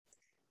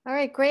All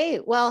right,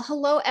 great. Well,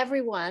 hello,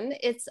 everyone.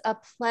 It's a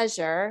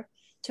pleasure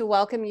to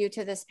welcome you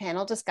to this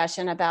panel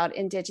discussion about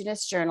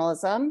Indigenous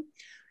journalism.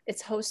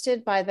 It's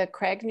hosted by the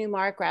Craig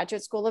Newmark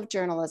Graduate School of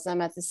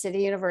Journalism at the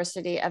City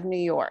University of New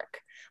York.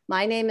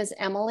 My name is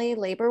Emily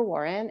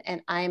Labor-Warren,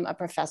 and I'm a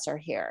professor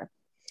here.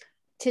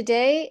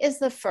 Today is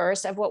the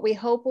first of what we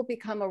hope will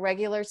become a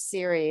regular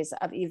series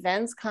of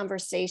events,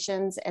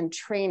 conversations, and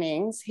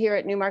trainings here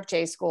at Newmark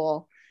J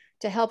School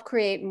to help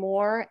create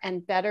more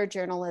and better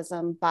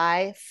journalism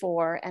by,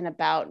 for, and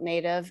about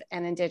Native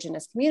and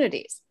Indigenous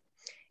communities.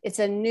 It's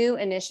a new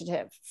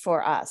initiative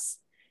for us.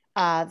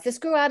 This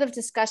grew out of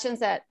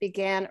discussions that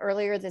began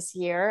earlier this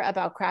year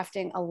about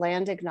crafting a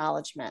land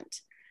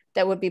acknowledgement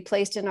that would be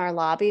placed in our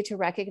lobby to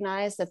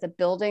recognize that the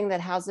building that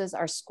houses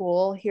our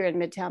school here in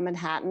Midtown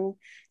Manhattan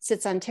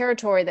sits on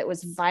territory that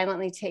was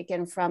violently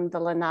taken from the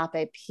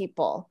Lenape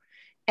people,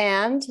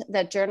 and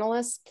that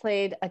journalists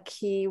played a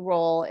key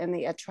role in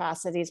the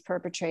atrocities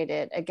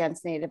perpetrated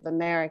against Native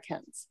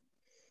Americans.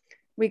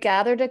 We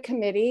gathered a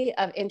committee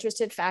of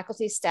interested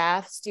faculty,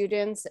 staff,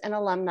 students, and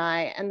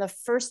alumni, and the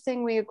first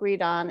thing we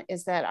agreed on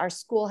is that our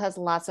school has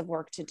lots of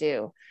work to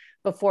do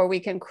before we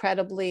can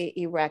credibly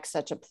erect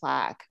such a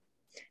plaque.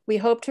 We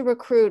hope to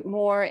recruit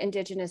more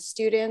Indigenous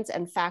students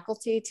and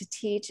faculty to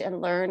teach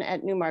and learn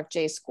at Newmark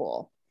J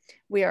School.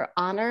 We are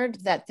honored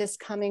that this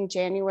coming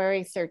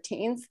January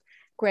 13th,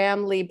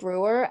 Graham Lee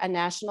Brewer, a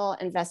national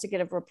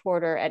investigative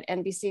reporter at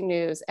NBC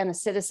News and a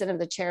citizen of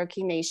the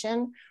Cherokee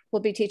Nation,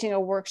 will be teaching a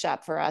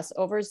workshop for us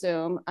over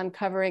Zoom,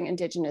 uncovering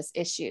Indigenous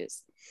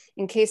issues.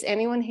 In case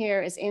anyone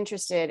here is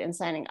interested in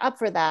signing up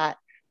for that,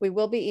 we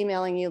will be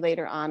emailing you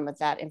later on with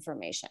that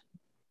information.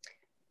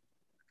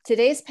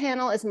 Today's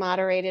panel is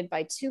moderated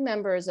by two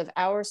members of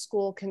our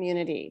school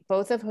community,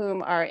 both of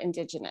whom are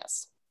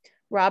Indigenous.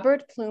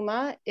 Robert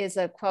Pluma is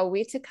a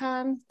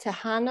Coahuiltecan,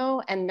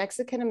 Tejano, and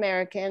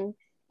Mexican-American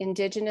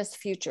Indigenous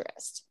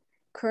futurist.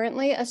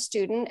 Currently a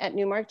student at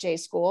Newmark J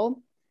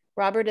School,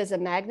 Robert is a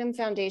Magnum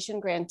Foundation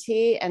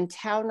grantee and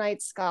Town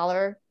Night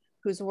scholar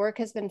whose work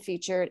has been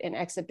featured in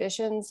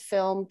exhibitions,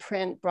 film,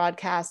 print,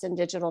 broadcast, and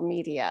digital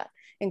media,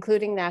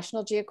 including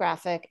National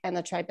Geographic and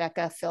the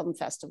Tribeca Film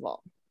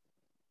Festival.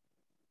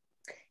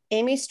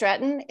 Amy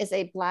Stratton is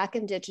a Black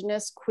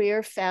Indigenous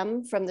queer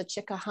femme from the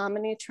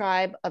Chickahominy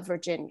tribe of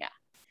Virginia.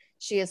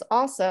 She is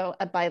also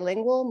a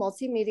bilingual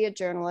multimedia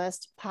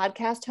journalist,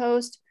 podcast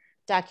host,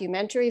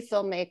 documentary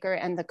filmmaker,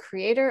 and the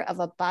creator of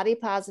a body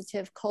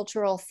positive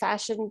cultural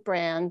fashion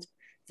brand,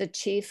 The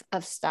Chief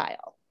of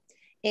Style.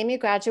 Amy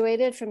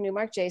graduated from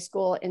Newmark J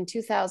School in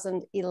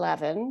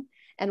 2011.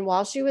 And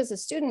while she was a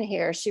student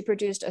here, she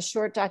produced a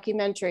short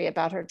documentary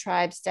about her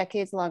tribe's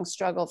decades-long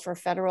struggle for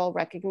federal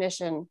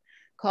recognition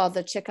called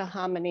the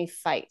Chickahominy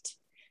Fight.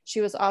 She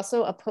was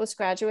also a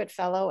postgraduate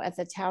fellow at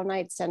the Town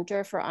Night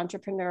Center for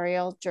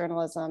Entrepreneurial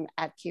Journalism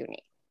at CUNY.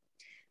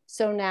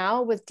 So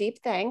now, with deep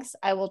thanks,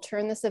 I will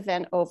turn this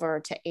event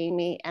over to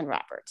Amy and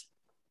Robert.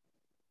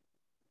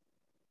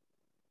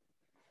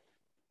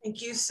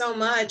 Thank you so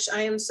much.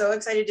 I am so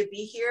excited to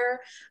be here.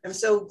 I'm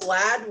so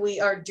glad we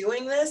are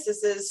doing this.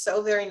 This is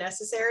so very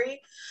necessary.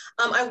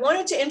 I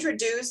wanted to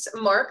introduce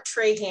Mark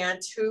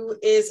Trahant, who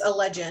is a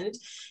legend.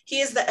 He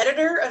is the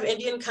editor of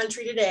Indian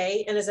Country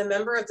Today and is a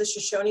member of the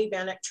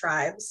Shoshone-Bannock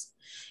tribes.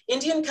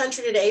 Indian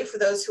Country Today, for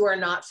those who are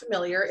not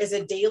familiar, is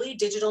a daily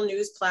digital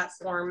news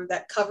platform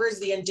that covers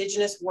the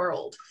Indigenous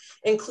world,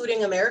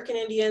 including American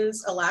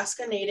Indians,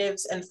 Alaska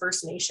Natives, and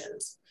First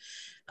Nations.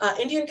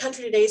 Indian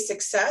Country Today's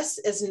success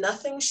is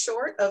nothing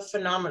short of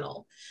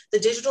phenomenal. The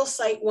digital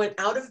site went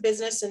out of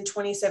business in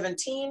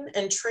 2017,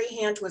 and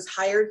Trahant was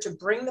hired to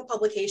bring the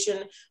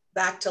publication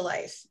back to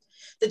life.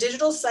 The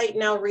digital site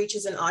now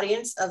reaches an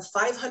audience of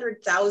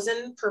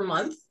 500,000 per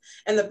month,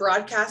 and the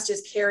broadcast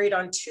is carried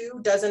on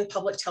 24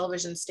 public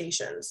television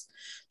stations.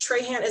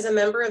 Trahant is a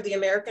member of the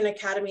American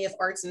Academy of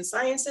Arts and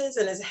Sciences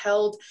and has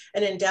held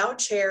an endowed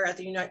chair at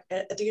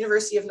the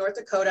University of North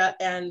Dakota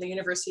and the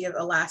University of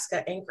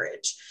Alaska,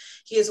 Anchorage.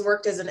 He has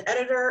worked as an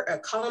editor, a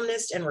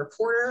columnist, and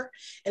reporter,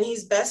 and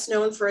he's best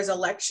known for his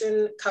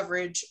election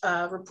coverage,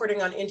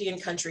 reporting on Indian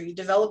country,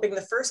 developing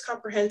the first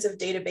comprehensive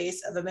database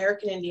of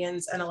American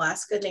Indians and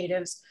Alaska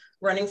Natives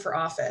running for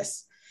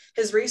office.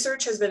 His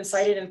research has been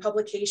cited in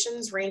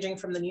publications ranging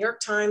from the New York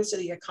Times to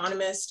The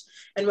Economist,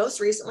 and most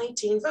recently,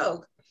 Teen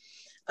Vogue.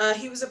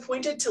 He was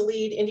appointed to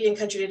lead Indian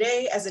Country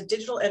Today as a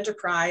digital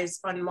enterprise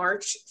on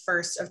March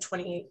 1st of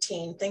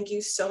 2018. Thank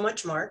you so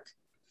much, Mark.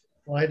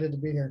 Delighted to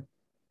be here.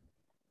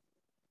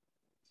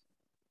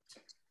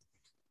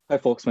 Hi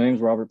folks, my name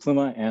is Robert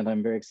Pluma and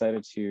I'm very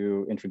excited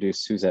to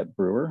introduce Suzette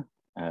Brewer.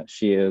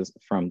 She is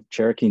from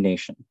Cherokee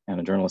Nation and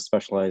a journalist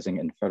specializing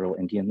in federal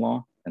Indian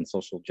law and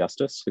social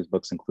justice, whose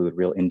books include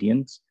Real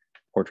Indians,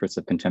 Portraits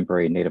of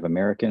Contemporary Native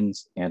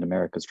Americans, and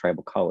America's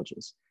Tribal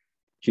Colleges.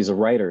 She's a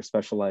writer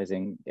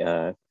specializing,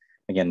 again,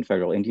 in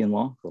federal Indian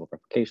law, a little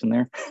replication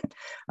there,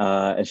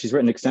 and she's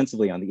written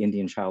extensively on the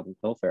Indian Child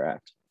Welfare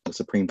Act, the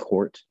Supreme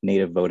Court,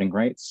 Native voting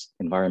rights,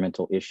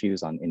 environmental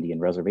issues on Indian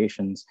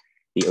reservations,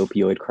 the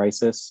opioid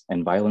crisis,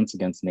 and violence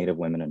against Native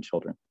women and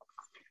children.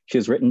 She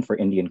has written for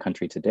Indian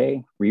Country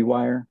Today,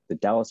 Rewire, the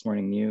Dallas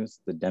Morning News,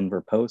 the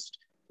Denver Post,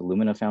 the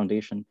Lumina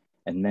Foundation,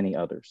 and many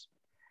others.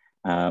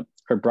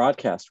 Her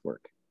broadcast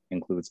work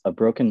includes A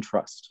Broken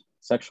Trust,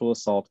 Sexual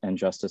Assault and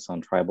Justice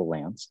on Tribal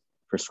Lands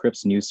for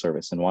Scripps News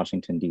Service in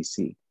Washington,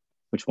 D.C.,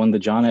 which won the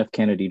John F.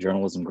 Kennedy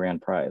Journalism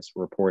Grand Prize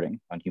for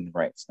reporting on human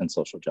rights and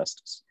social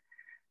justice.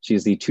 She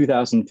is the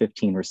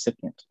 2015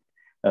 recipient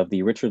of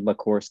the Richard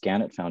LaCourse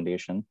Gannett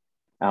Foundation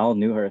Al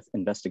Neuharth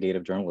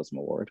Investigative Journalism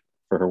Award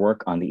for her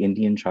work on the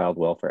Indian Child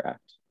Welfare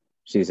Act.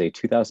 She is a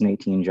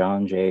 2018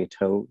 John J.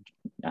 Toe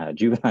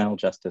Juvenile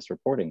Justice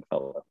Reporting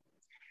Fellow.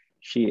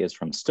 She is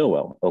from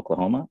Stillwell,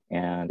 Oklahoma,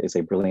 and is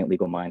a brilliant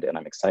legal mind, and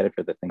I'm excited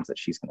for the things that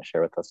she's going to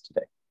share with us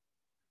today.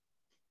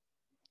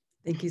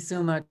 Thank you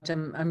so much.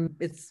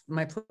 It's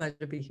my pleasure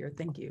to be here.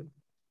 Thank you.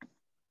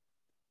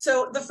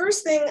 So the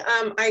first thing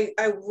I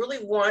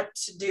really want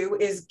to do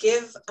is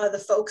give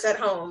the folks at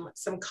home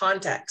some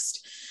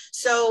context.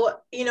 So,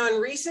 you know,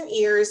 in recent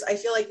years, I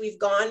feel like we've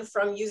gone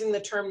from using the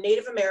term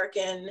Native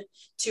American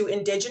to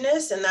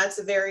Indigenous, and that's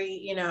a very,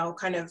 you know,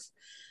 kind of,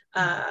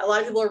 a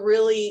lot of people are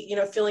really, you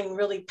know, feeling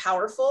really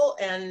powerful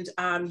and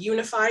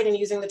unified in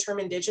using the term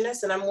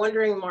Indigenous. And I'm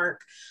wondering,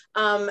 Mark,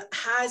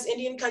 has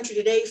Indian Country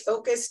Today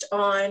focused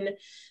on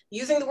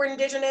using the word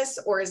Indigenous,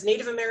 or is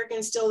Native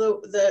American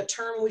still the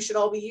term we should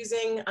all be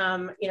using?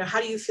 You know, how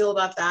do you feel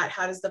about that?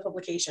 How does the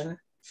publication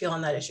feel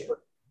on that issue?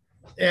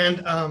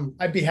 And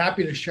I'd be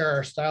happy to share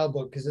our style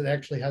book because it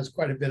actually has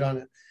quite a bit on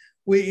it.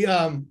 We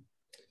have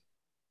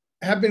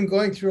been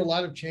going through a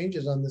lot of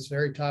changes on this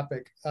very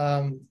topic.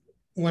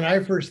 When I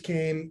first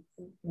came,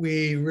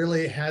 we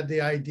really had the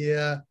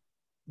idea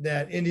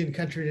that Indian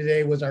Country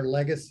Today was our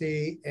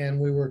legacy, and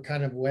we were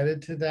kind of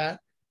wedded to that.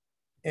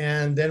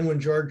 And then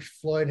when George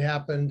Floyd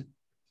happened,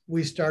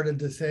 we started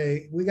to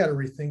say, we got to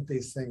rethink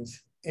these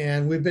things.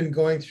 And we've been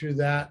going through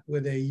that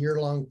with a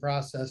year-long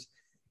process.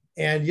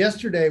 And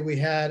yesterday we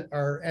had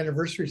our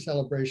anniversary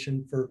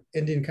celebration for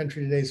Indian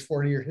Country Today's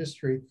 40-year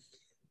history.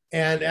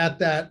 And at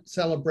that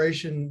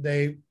celebration,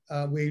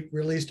 we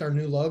released our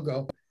new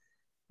logo,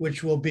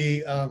 which will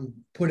be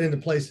put into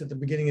place at the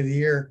beginning of the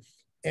year.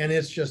 And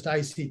it's just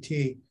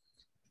ICT.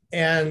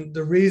 And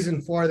the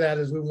reason for that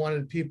is we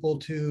wanted people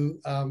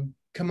to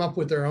come up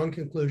with their own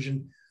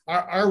conclusion.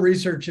 Our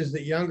research is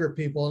that younger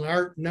people, and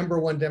our number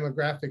one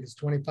demographic is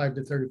 25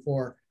 to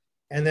 34,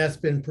 and that's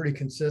been pretty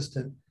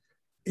consistent.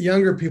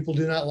 Younger people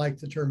do not like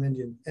the term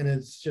Indian, and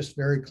it's just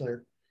very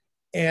clear.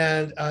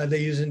 And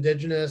they use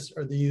Indigenous,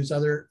 or they use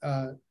other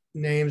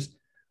names.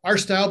 Our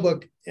style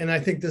book, and I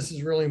think this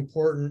is really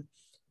important,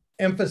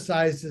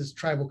 emphasizes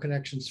tribal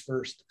connections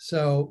first.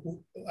 So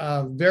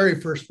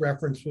very first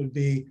reference would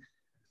be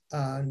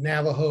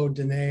Navajo,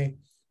 Dene,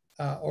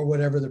 or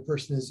whatever the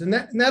person is. And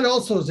that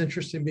also is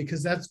interesting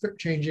because that's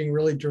changing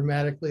really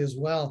dramatically as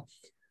well.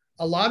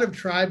 A lot of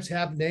tribes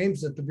have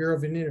names that the Bureau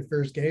of Indian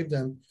Affairs gave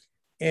them,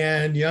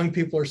 and young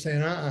people are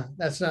saying,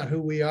 that's not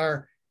who we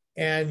are.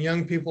 And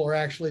young people are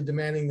actually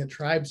demanding that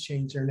tribes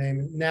change their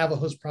name.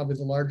 Navajo is probably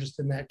the largest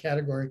in that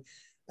category.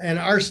 And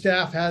our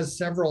staff has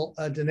several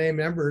Dene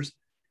members,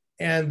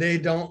 and they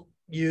don't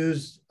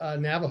use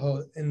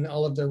Navajo in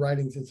all of their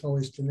writings. It's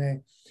always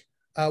Dene.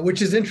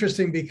 Which is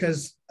interesting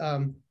because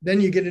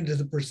then you get into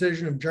the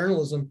precision of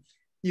journalism.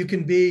 You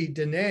can be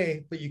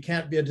Dene, but you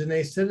can't be a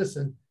Dene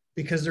citizen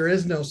because there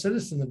is no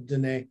citizen of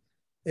Dene.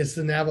 It's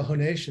the Navajo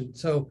Nation.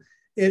 So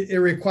it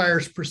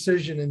requires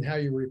precision in how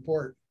you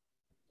report.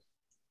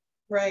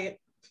 Right.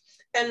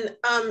 And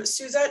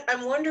Suzette,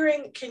 I'm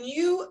wondering, can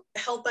you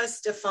help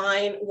us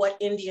define what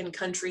Indian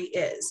country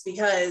is?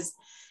 Because,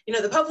 you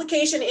know, the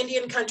publication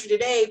Indian Country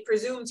Today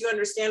presumes you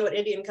understand what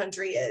Indian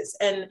country is.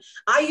 And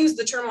I use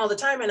the term all the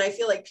time, and I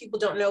feel like people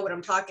don't know what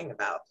I'm talking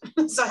about.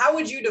 So how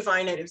would you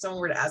define it if someone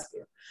were to ask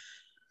you?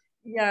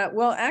 Yeah,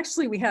 well,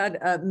 actually, we had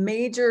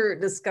major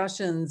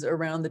discussions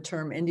around the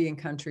term Indian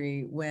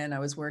country when I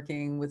was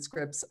working with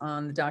Scripps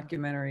on the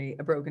documentary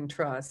A Broken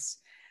Trust.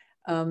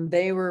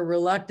 They were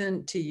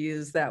reluctant to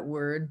use that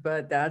word,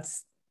 but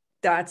that's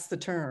the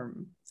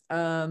term.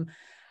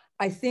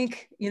 I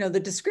think, you know, the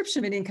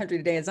description of Indian Country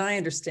Today, as I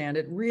understand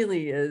it,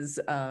 really is,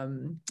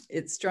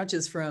 it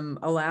stretches from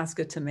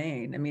Alaska to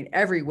Maine. I mean,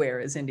 everywhere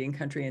is Indian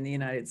country in the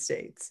United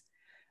States.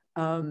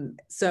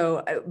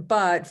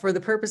 But for the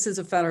purposes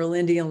of federal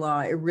Indian law,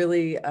 it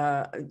really,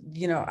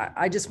 you know,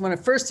 I just want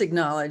to first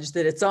acknowledge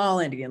that it's all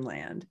Indian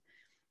land.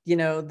 You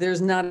know,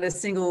 there's not a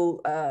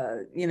single,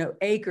 you know,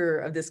 acre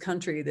of this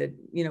country that,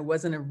 you know,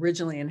 wasn't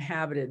originally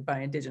inhabited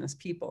by Indigenous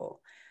people.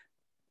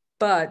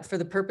 But for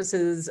the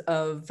purposes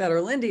of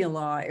federal Indian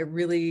law, it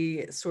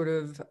really sort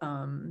of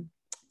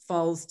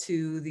falls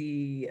to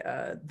the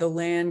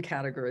land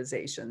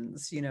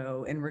categorizations, you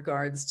know, in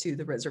regards to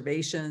the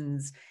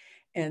reservations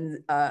and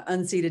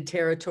unceded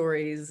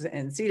territories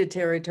and ceded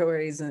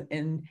territories.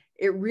 And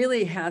it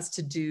really has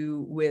to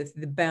do with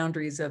the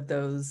boundaries of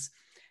those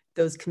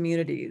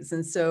communities.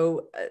 And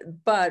so,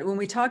 but when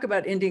we talk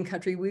about Indian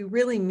country, we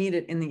really mean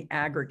it in the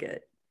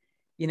aggregate,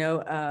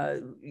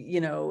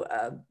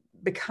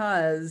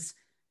 because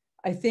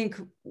I think,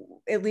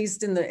 at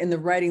least in the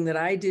writing that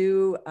I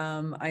do,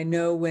 I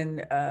know when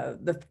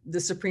the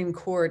Supreme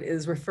Court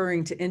is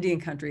referring to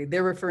Indian country,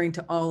 they're referring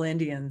to all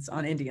Indians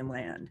on Indian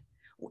land.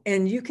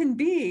 And you can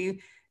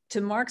be, to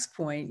Mark's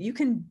point, you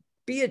can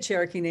be a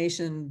Cherokee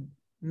Nation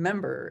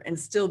member and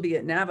still be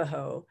at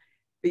Navajo,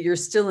 but you're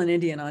still an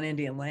Indian on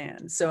Indian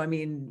land. So, I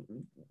mean,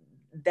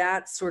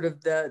 that's sort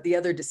of the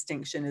other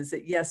distinction, is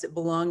that yes, it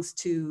belongs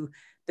to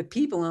the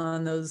people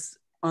on those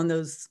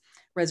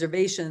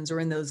reservations or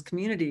in those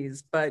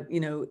communities, but you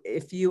know,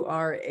 if you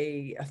are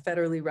a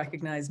federally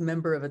recognized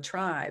member of a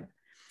tribe,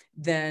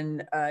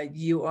 then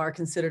you are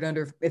considered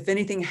under, if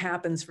anything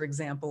happens, for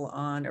example,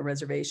 on a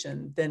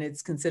reservation, then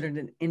it's considered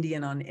an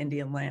Indian on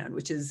Indian land,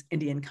 which is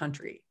Indian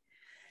country.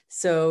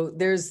 So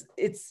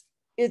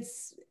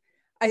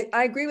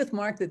I agree with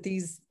Mark that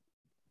these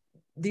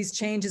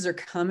changes are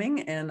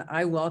coming, and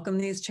I welcome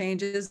these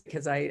changes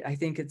because I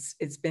think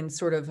it's been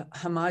sort of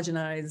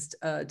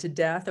homogenized to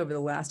death over the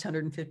last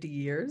 150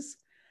 years.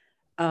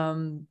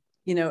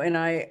 You know, and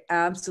I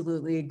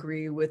absolutely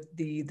agree with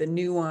the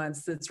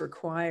nuance that's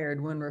required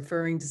when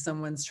referring to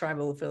someone's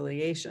tribal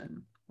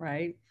affiliation,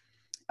 right?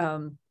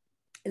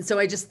 And so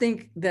I just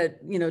think that,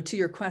 you know, to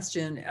your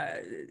question,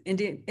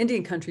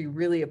 Indian country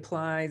really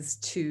applies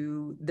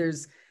to,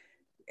 there's,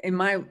 in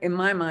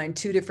my mind,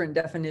 two different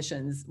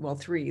definitions, well,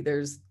 three.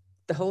 There's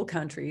the whole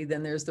country,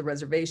 then there's the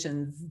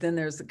reservations, then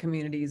there's the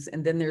communities,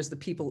 and then there's the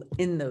people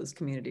in those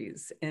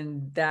communities.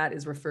 And that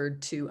is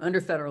referred to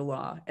under federal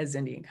law as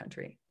Indian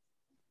country.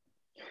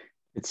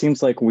 It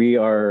seems like we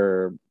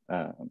are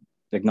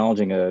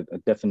acknowledging a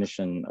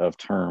definition of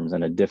terms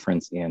and a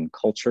difference in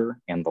culture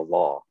and the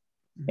law.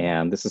 Mm-hmm.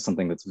 And this is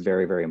something that's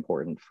very, very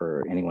important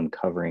for anyone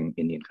covering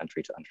Indian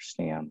country to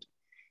understand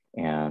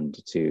and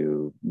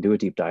to do a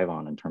deep dive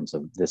on in terms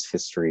of this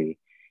history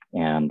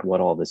and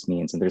what all this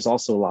means. And there's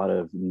also a lot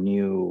of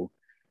new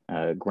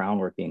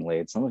groundwork being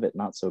laid, some of it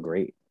not so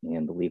great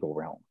in the legal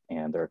realm.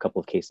 And there are a couple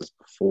of cases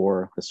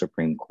before the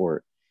Supreme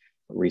Court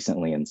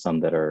recently, and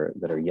some that are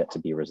yet to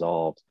be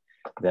resolved,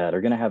 that are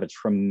going to have a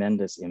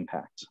tremendous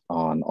impact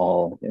on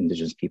all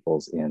Indigenous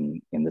peoples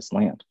in this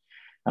land.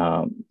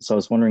 So I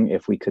was wondering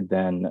if we could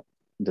then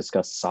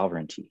discuss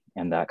sovereignty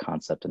and that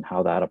concept and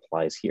how that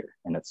applies here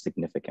and its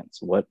significance.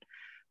 What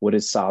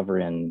is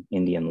sovereign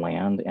Indian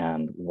land,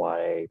 and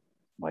why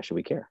should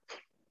we care?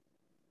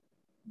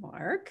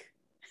 Mark?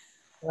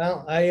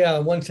 Well, I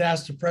once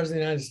asked the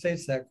President of the United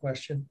States that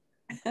question.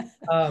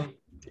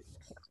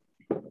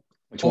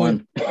 Which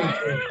one?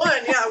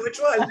 Which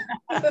one?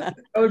 That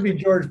would be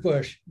George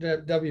Bush,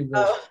 W.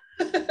 Bush.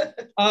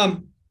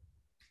 Oh.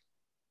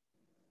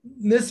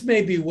 This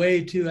may be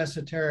way too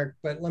esoteric,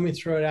 but let me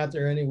throw it out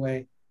there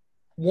anyway.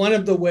 One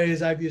of the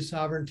ways I view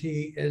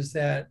sovereignty is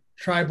that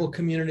tribal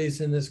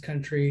communities in this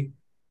country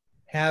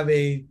have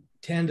a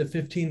 10 to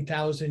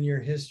 15,000 year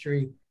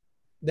history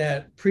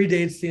that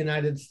predates the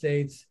United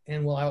States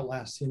and will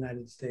outlast the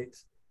United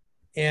States.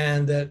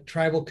 And that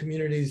tribal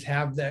communities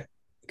have that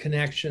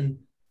connection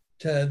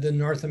to the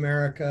North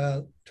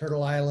America,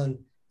 Turtle Island,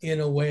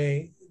 in a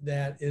way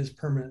that is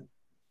permanent.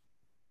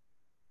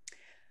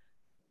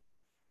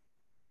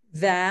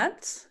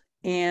 That,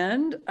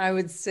 and I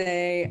would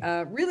say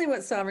really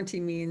what sovereignty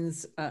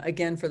means,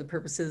 again, for the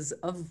purposes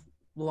of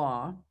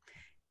law,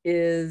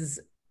 is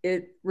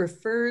it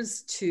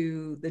refers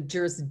to the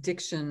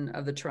jurisdiction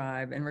of the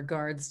tribe in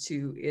regards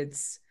to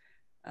its,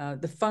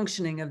 the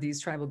functioning of these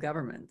tribal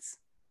governments,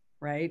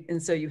 right?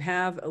 And so you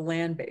have a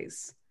land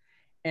base,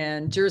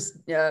 and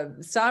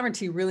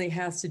sovereignty really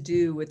has to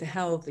do with the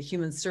health, the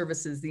human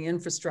services, the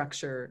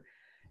infrastructure,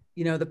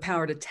 you know, the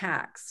power to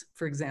tax,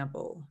 for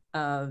example.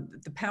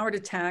 The power to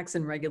tax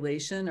and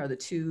regulation are the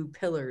two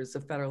pillars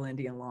of federal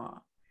Indian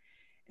law.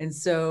 And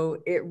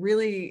so it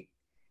really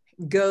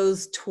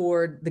goes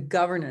toward the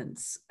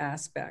governance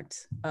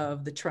aspect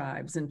of the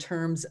tribes in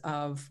terms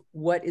of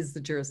what is the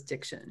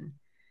jurisdiction.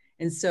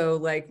 And so,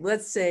 like,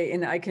 let's say,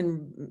 and I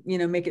can, you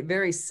know, make it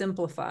very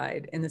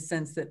simplified in the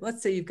sense that,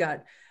 let's say you've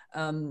got,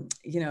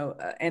 you know,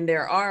 and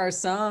there are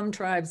some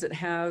tribes that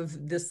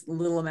have this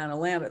little amount of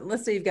land, but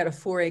let's say you've got a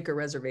 4-acre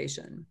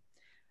reservation.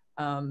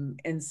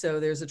 And so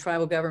there's a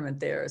tribal government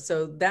there.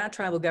 So that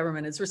tribal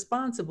government is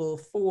responsible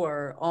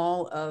for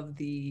all of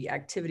the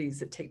activities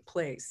that take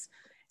place: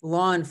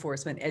 law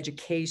enforcement,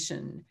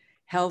 education,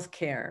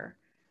 healthcare,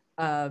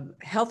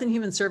 health and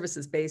human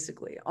services,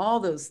 basically, all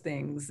those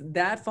things.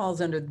 That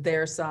falls under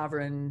their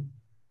sovereign,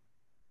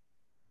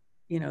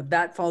 you know,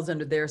 that falls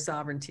under their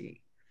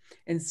sovereignty.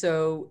 And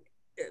so,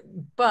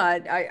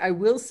 but I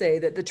will say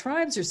that the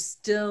tribes are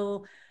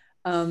still,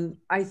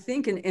 I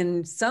think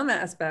in some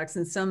aspects,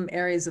 in some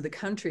areas of the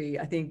country,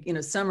 I think, you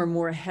know, some are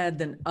more ahead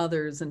than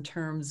others in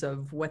terms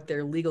of what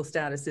their legal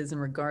status is in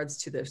regards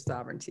to their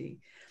sovereignty.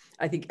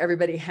 I think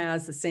everybody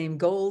has the same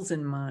goals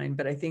in mind,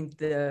 but I think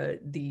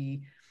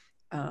you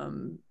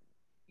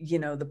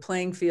know, the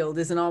playing field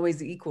isn't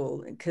always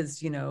equal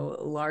because, you know,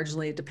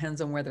 largely it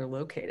depends on where they're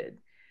located.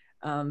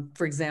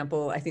 For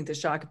example, I think the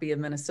Shakopee of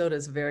Minnesota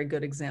is a very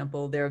good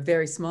example. They're a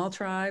very small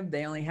tribe.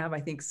 They only have, I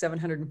think,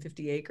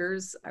 750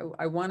 acres.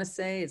 I want to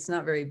say it's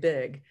not very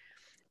big.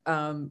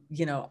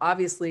 You know,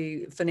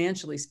 obviously,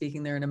 financially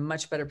speaking, they're in a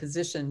much better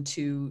position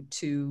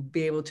to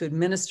be able to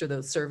administer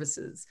those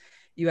services.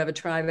 You have a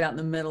tribe out in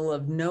the middle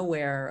of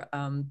nowhere,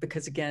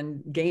 because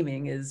again,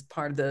 gaming is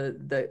part of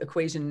the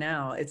equation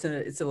now. It's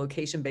a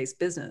location-based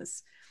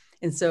business.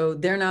 And so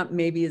they're not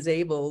maybe as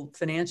able,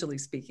 financially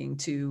speaking,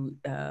 to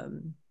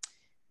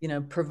you know,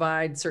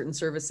 provide certain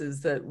services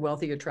that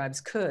wealthier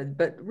tribes could.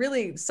 But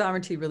really,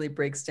 sovereignty really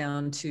breaks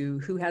down to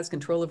who has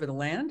control over the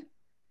land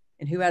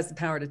and who has the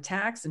power to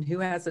tax and who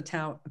has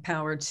the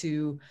power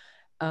to,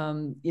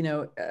 you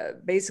know,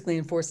 basically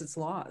enforce its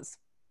laws.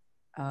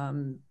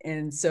 And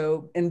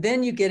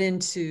then you get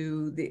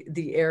into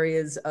the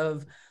areas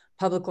of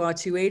Public Law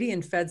 280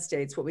 and Fed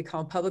states. What we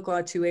call Public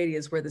Law 280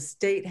 is where the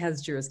state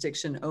has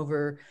jurisdiction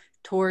over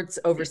torts,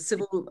 over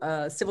civil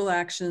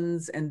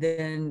actions, and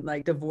then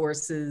like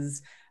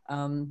divorces,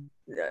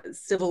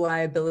 civil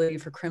liability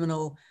for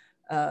criminal,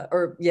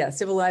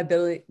 civil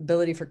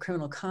liability for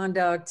criminal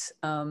conduct.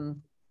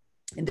 And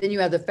then you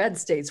have the Fed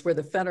states where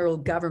the federal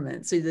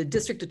government, so the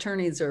district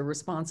attorneys are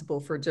responsible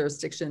for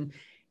jurisdiction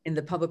in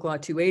the Public Law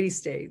 280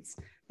 states.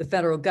 The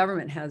federal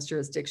government has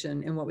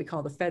jurisdiction in what we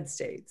call the Fed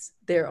states.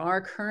 There are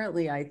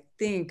currently, I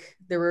think,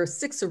 there were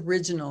 6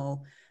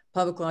 original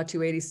Public Law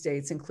 280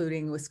 states,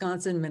 including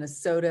Wisconsin,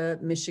 Minnesota,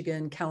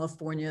 Michigan,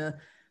 California,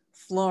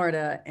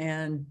 Florida,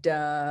 and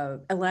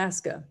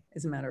Alaska,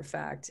 as a matter of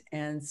fact.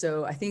 And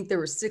so I think there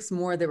were 6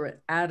 more that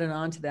were added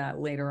on to that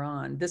later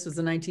on. This was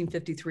a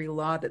 1953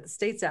 law that the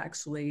states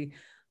actually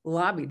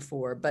lobbied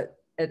for, but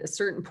at a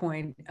certain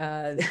point,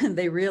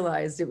 they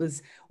realized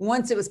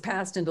once it was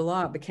passed into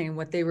law, it became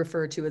what they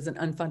refer to as an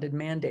unfunded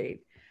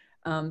mandate.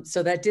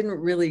 So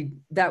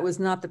that was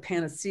not the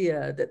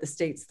panacea that the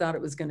states thought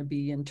it was going to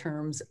be in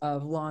terms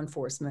of law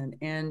enforcement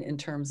and in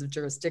terms of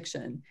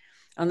jurisdiction.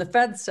 On the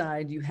Fed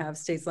side, you have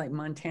states like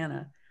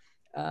Montana,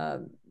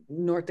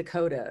 North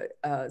Dakota,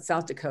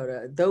 South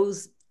Dakota.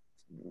 Those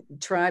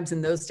tribes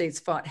in those states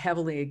fought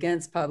heavily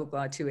against Public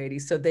Law 280,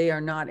 so they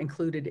are not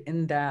included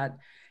in that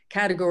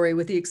category,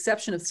 with the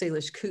exception of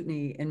Salish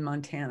Kootenai in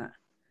Montana.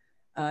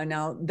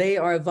 Now, they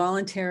are a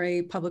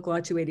voluntary Public Law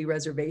 280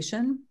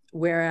 reservation,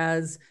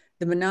 whereas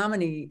the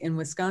Menominee in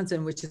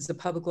Wisconsin, which is a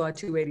Public Law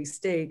 280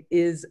 state,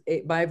 is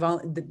by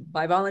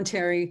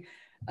voluntary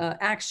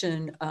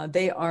action,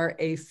 they are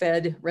a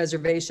Fed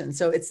reservation.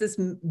 So it's this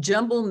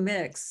jumble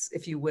mix,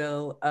 if you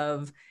will,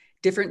 of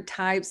different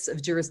types of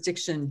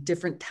jurisdiction,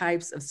 different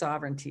types of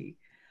sovereignty.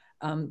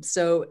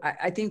 So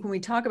I think when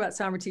we talk about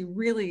sovereignty,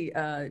 really,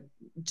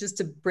 just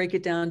to break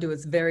it down to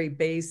its very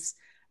base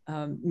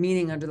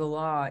meaning under the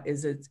law,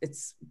 is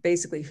it's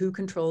basically who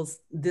controls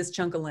this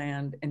chunk of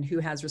land and who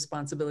has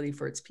responsibility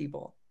for its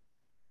people.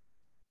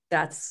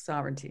 That's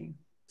sovereignty.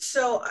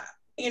 So,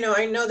 you know,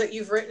 I know that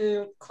you've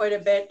written quite a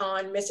bit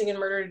on missing and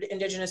murdered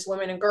Indigenous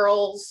women and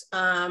girls,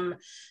 the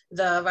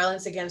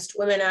Violence Against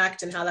Women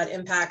Act and how that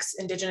impacts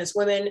Indigenous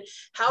women.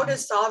 How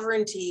does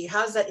sovereignty,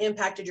 how's that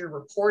impacted your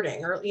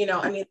reporting? Or, you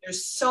know, I mean,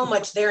 there's so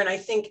much there. And I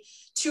think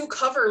to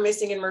cover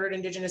missing and murdered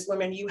Indigenous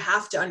women, you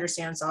have to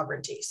understand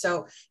sovereignty.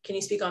 So can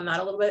you speak on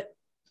that a little bit?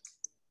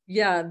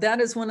 Yeah, that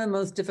is one of the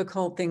most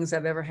difficult things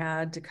I've ever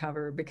had to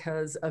cover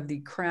because of the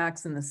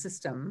cracks in the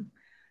system.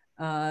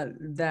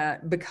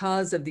 That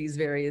because of these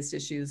various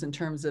issues in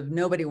terms of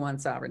nobody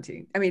wants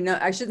sovereignty. I mean, no,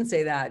 I shouldn't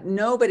say that.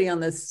 Nobody on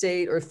the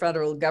state or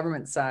federal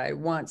government side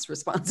wants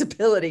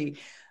responsibility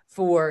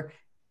for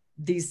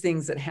these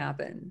things that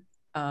happen.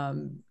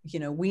 You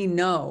know, we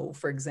know,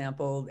 for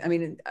example, I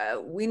mean,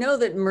 we know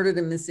that murdered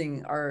and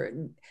missing are,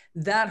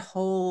 that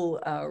whole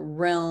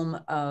realm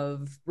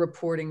of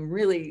reporting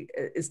really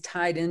is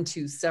tied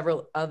into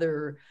several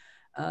other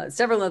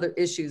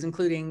issues,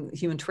 including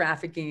human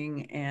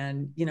trafficking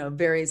and, you know,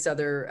 various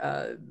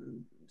other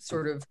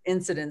sort of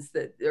incidents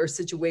that or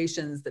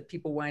situations that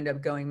people wind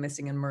up going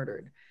missing and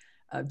murdered.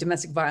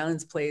 Domestic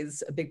violence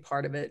plays a big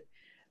part of it.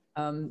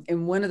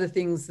 And one of the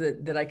things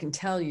that I can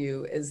tell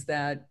you is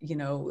that, you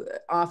know,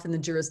 often the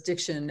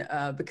jurisdiction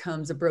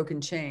becomes a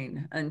broken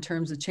chain in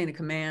terms of chain of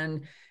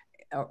command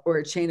or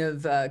a chain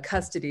of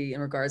custody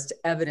in regards to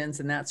evidence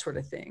and that sort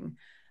of thing.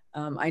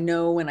 I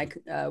know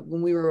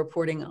when we were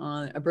reporting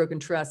on a broken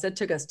trust, that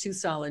took us 2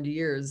 solid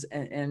years,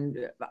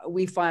 and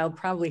we filed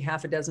probably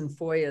half a dozen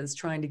FOIAs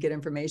trying to get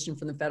information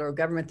from the federal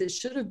government that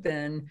should have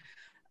been,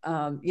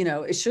 you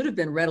know, it should have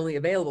been readily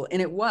available,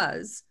 and it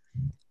was,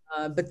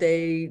 but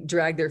they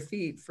dragged their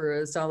feet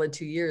for a solid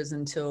 2 years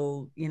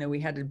until, you know,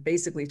 we had to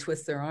basically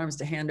twist their arms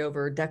to hand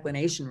over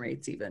declination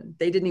rates even.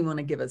 They didn't even want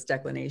to give us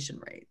declination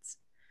rates.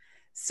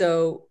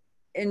 So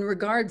in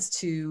regards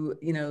to,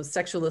 you know,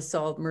 sexual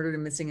assault, murdered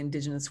and missing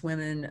Indigenous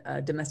women,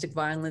 domestic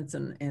violence,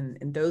 and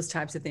those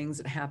types of things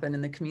that happen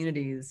in the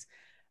communities,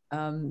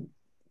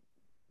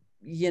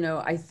 you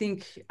know,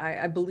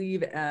 I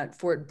believe at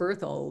Fort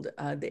Berthold,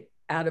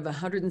 out of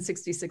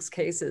 166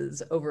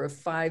 cases over a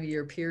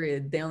 5-year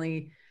period, they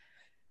only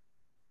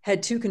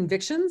had 2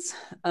 convictions.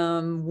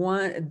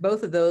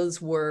 Both of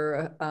those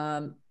were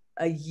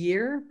a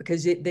year,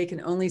 because they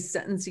can only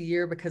sentence a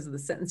year because of the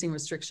sentencing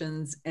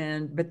restrictions.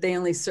 But they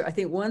only, I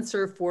think one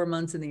served 4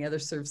 months and the other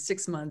served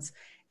 6 months.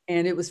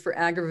 And it was for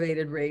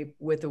aggravated rape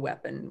with a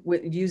weapon,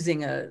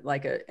 using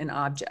an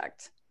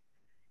object.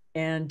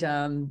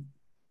 And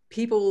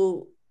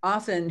people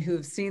often who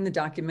have seen the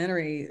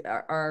documentary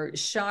are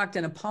shocked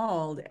and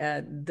appalled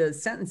at the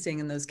sentencing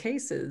in those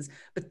cases.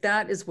 But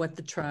that is what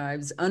the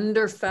tribes,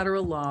 under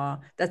federal law,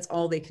 that's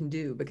all they can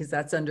do, because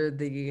that's under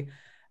the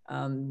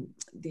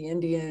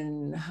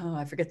Indian,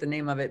 I forget the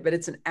name of it, but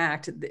it's an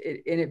act, and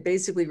it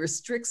basically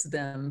restricts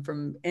them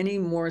from any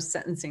more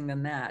sentencing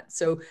than that.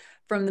 So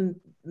from the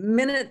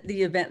minute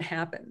the event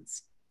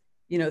happens,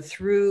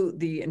 through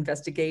the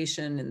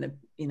investigation and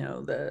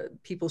the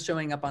people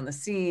showing up on the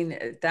scene,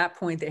 at that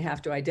point, they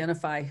have to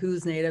identify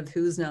who's Native,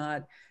 who's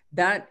not.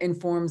 That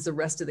informs the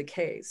rest of the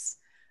case.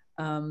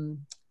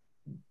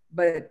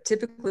 But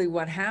typically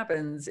what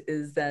happens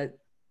is that,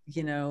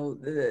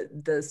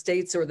 the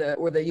states or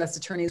the U.S.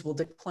 attorneys will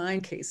decline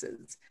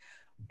cases,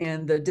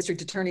 and the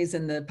district attorneys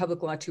in the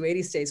public law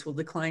 280 states will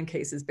decline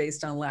cases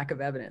based on lack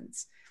of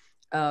evidence.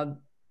 I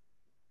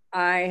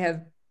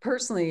have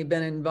personally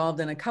been involved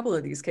in a couple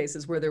of these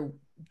cases where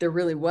there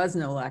really was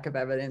no lack of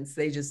evidence.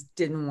 They just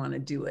didn't want to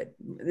do it.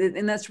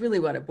 And that's really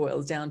what it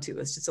boils down to.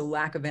 It's just a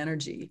lack of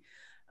energy,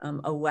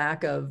 a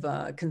lack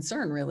of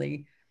concern,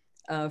 really,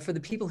 for the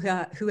people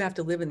who have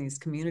to live in these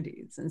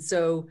communities. And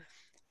so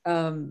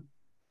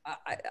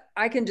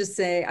I can just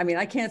say,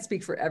 I can't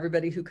speak for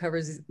everybody who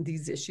covers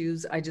these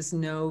issues. I just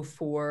know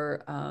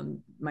for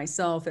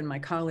myself and my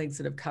colleagues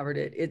that have covered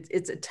it,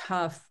 it's a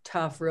tough,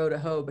 tough row to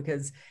hoe,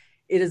 because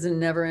it is a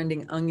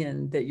never-ending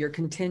onion that you're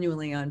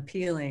continually on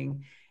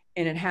peeling,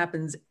 and it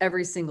happens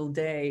every single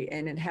day,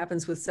 and it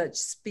happens with such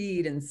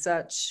speed and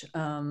such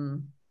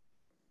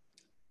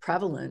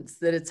prevalence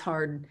that it's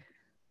hard,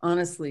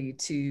 honestly,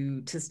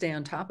 to stay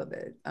on top of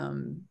it.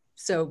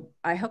 So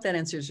I hope that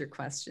answers your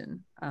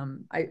question.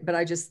 But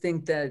I just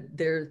think that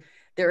there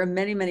are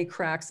many, many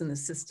cracks in the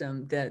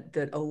system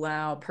that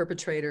allow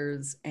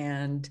perpetrators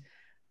and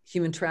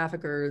human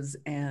traffickers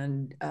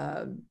and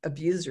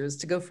abusers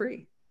to go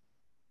free.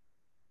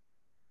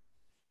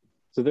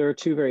 So there are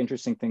 2 very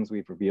interesting things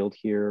we've revealed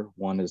here.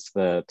 One is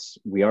that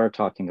we are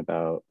talking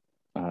about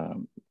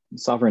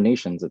sovereign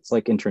nations. It's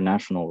like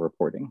international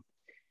reporting,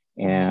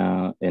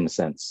 and in a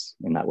sense,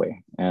 in that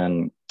way.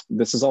 And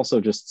this is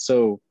also just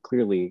so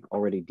clearly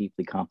already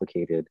deeply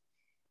complicated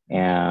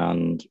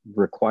and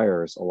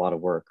requires a lot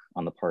of work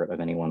on the part of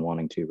anyone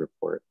wanting to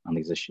report on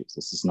these issues.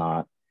 This is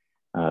not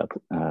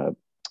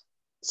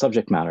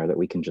subject matter that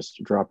we can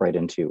just drop right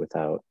into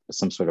without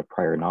some sort of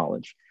prior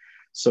knowledge.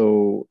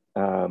 So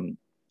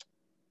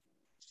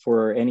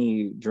for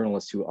any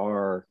journalists who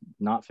are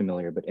not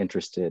familiar but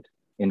interested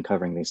in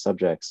covering these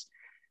subjects,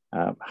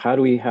 how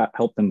do we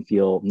help them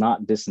feel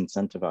not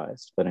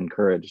disincentivized, but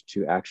encouraged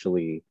to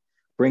actually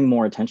bring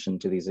more attention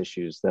to these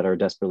issues that are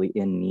desperately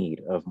in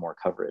need of more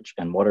coverage?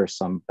 And what are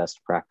some best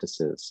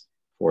practices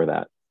for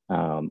that?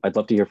 I'd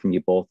love to hear from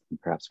you both,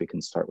 and perhaps we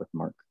can start with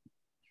Mark.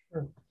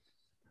 Sure.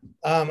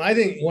 I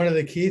think one of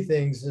the key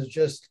things is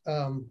just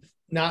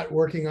not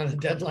working on a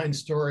deadline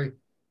story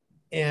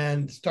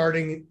and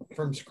starting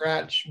from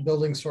scratch,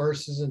 building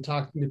sources and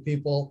talking to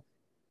people,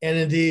 and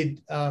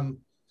indeed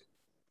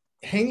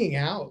hanging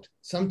out.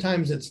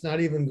 Sometimes it's not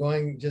even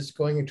going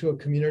into a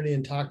community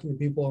and talking to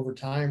people over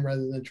time,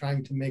 rather than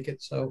trying to make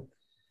it so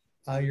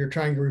you're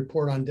trying to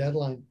report on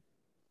deadline.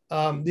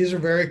 These are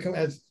very,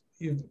 as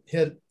you've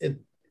hit it,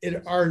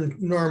 are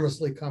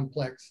enormously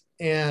complex.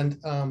 And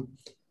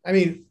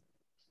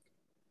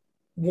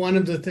one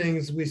of the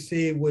things we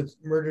see with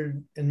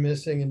murdered and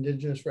missing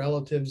Indigenous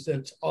relatives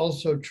that's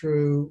also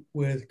true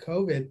with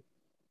COVID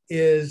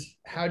is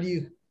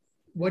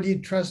what do you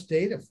trust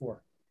data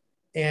for?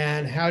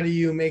 And how do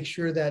you make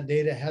sure that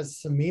data has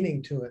some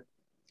meaning to it?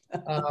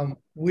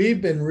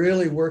 We've been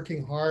really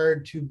working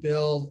hard to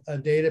build a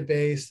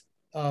database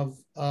of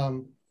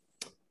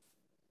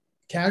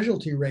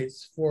casualty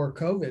rates for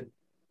COVID.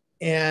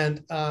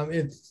 And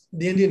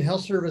the Indian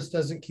Health Service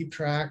doesn't keep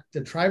track.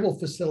 The tribal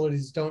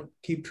facilities don't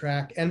keep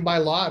track. And by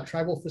law,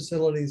 tribal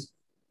facilities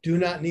do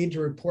not need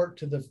to report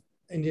to the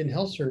Indian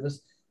Health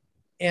Service.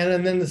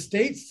 And then the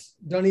states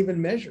don't even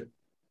measure.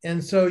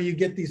 And so you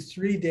get these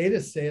 3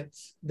 data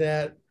sets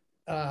that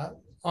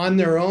on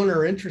their own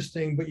are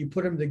interesting, but you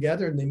put them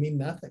together and they mean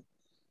nothing.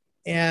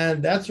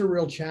 And that's a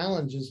real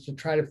challenge, is to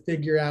try to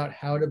figure out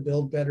how to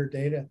build better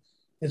data.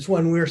 It's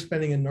one we're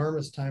spending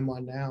enormous time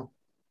on now.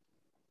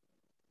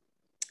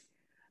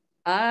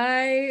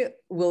 I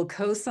will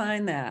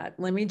co-sign that.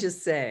 Let me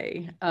just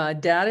say,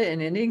 data in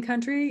Indian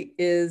country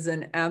is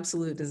an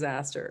absolute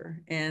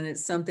disaster. And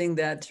it's something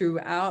that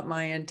throughout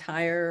my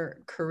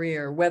entire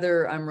career,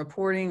 whether I'm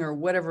reporting or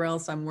whatever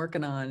else I'm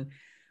working on,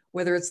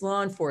 whether it's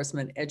law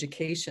enforcement,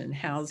 education,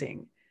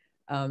 housing,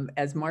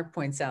 as Mark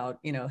points out,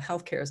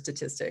 healthcare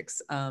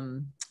statistics,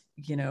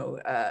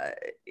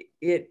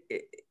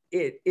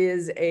 it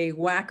is a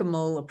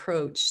whack-a-mole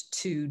approach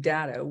to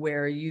data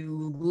where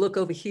you look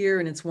over here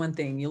and it's one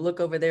thing, you look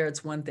over there,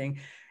 it's one thing.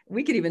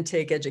 We could even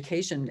take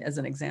education as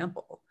an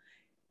example.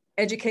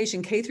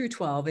 Education K through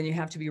 12, and you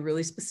have to be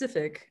really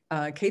specific,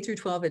 K through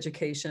 12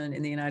 education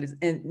in the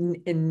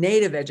in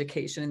Native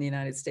education in the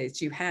United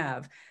States, you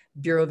have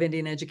Bureau of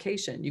Indian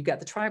Education, you've got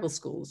the tribal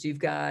schools, you've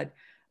got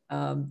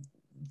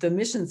the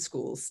mission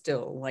schools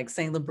still, like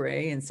St.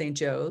 Labray and St.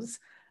 Joe's,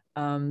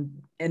 and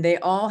they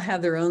all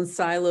have their own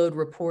siloed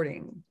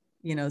reporting,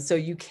 you know, so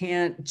you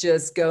can't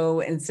just go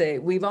and say,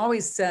 we've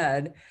always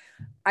said,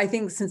 I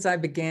think since I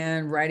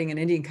began writing in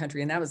Indian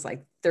country, and that was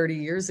like 30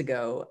 years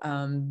ago,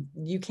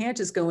 you can't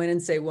just go in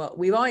and say, well,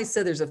 we've always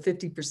said there's a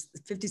 56%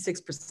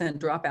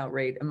 dropout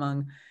rate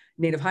among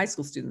Native high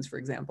school students, for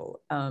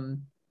example.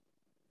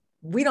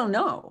 We don't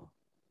know,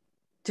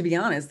 to be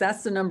honest.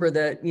 That's the number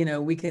that, you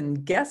know, we can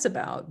guess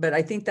about, but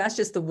I think that's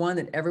just the one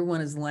that everyone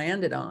has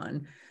landed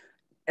on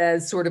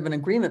as sort of an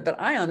agreement. But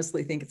I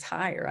honestly think it's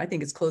higher. I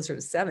think it's closer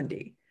to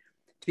 70.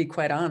 To be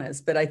quite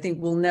honest, but I think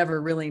we'll never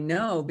really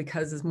know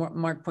because, as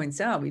Mark points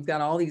out, we've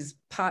got all these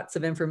pots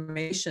of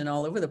information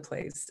all over the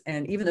place.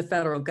 And even the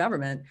federal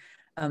government,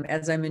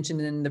 as I mentioned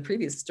in the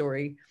previous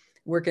story,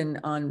 working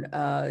on,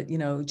 you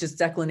know, just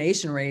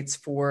declination rates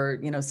for,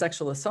 you know,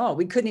 sexual assault,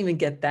 we couldn't even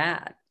get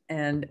that.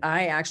 And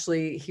I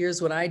actually,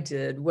 here's what I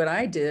did. What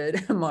I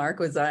did, Mark,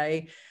 was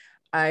I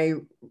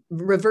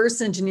reverse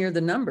engineered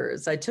the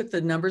numbers. I took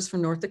the numbers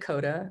from North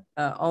Dakota,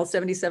 all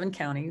 77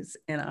 counties,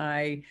 and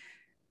I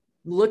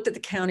looked at the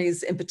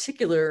counties in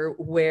particular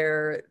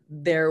where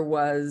there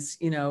was,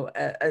 you know,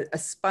 a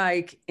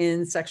spike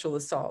in sexual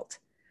assault.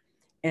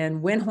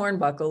 And Win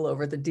Hornbuckle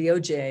over at the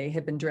DOJ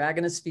had been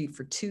dragging his feet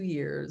for 2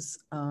 years.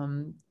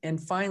 And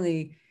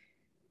finally,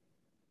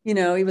 you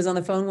know, he was on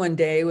the phone one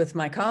day with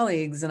my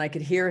colleagues and I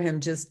could hear him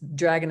just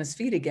dragging his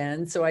feet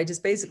again. So I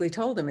just basically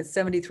told him it's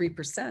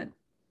 73%.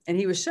 And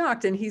he was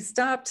shocked and he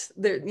stopped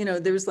there. You know,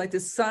 there was like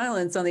this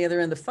silence on the other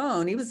end of the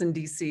phone. He was in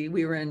DC,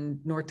 we were in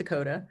North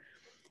Dakota.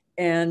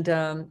 And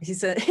he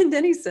said, and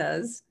then he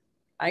says,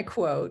 I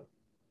quote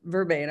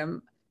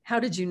verbatim, "How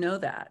did you know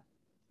that?"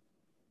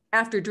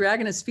 After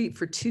dragging his feet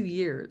for 2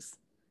 years.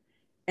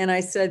 And I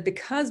said,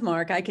 because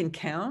Mark, I can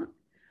count.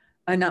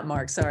 Not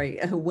Mark, sorry,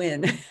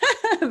 Win,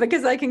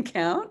 because I can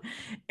count.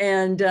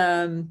 And,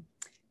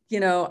 you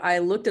know, I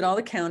looked at all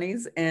the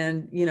counties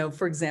and, you know,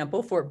 for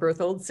example, Fort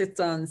Berthold sits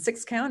on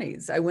 6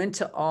 counties. I went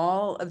to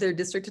all of their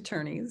district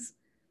attorneys.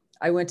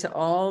 I went to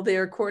all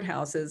their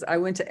courthouses. I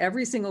went to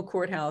every single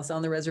courthouse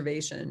on the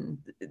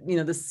reservation, you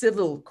know, the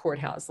civil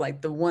courthouse,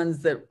 like the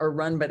ones that are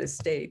run by the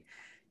state,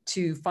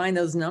 to find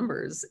those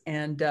numbers.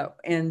 And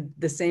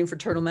the same for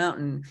Turtle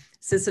Mountain,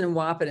 Sisseton and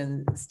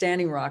Wahpeton,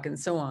 Standing Rock, and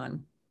so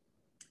on.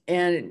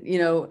 And, you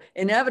know,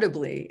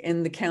 inevitably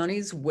in the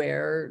counties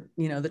where,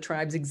 you know, the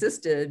tribes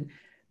existed,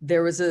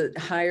 there was a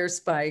higher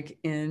spike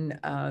in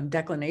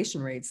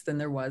declination rates than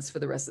there was for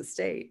the rest of the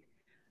state.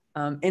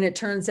 And it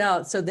turns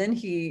out, so then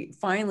he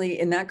finally,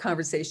 in that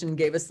conversation,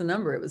 gave us the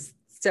number. It was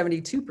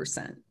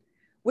 72%,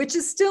 which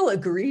is still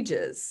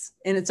egregious.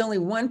 And it's only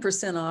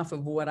 1% off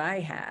of what I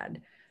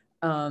had.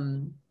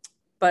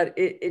 But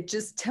it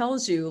just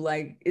tells you,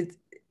 like, it's,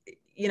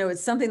 you know,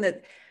 it's something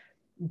that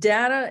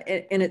data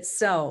in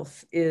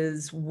itself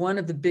is one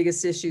of the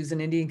biggest issues in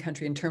Indian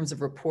country in terms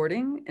of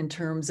reporting, in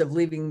terms of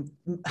leaving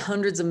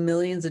hundreds of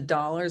millions of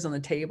dollars on the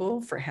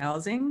table for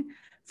housing,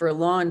 for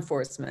law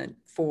enforcement,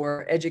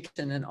 for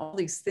education, and all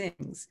these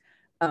things.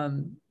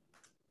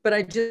 But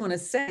I just want to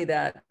say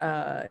that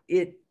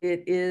it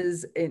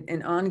is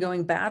an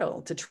ongoing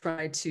battle to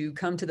try to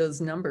come to those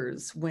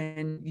numbers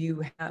when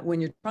you're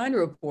trying to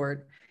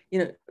report, you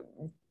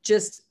know,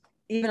 just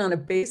even on a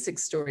basic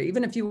story,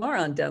 even if you are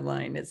on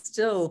deadline, it's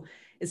still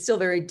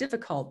very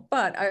difficult.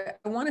 But I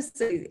want to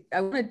say,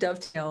 I want to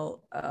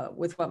dovetail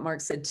with what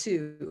Mark said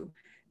too.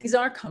 These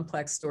are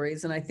complex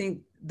stories, and I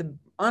think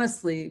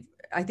honestly,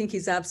 I think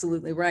he's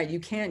absolutely right. You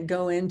can't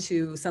go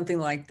into something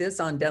like this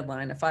on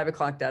deadline, a 5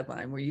 o'clock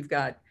deadline, where you've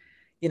got,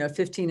 you know,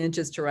 15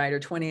 inches to write or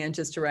 20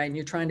 inches to write, and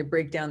you're trying to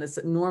break down this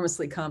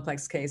enormously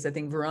complex case. I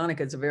think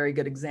Veronica is a very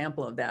good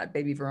example of that,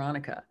 baby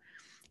Veronica.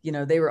 You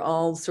know, they were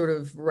all sort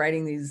of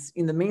writing these,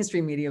 in the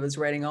mainstream media was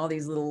writing all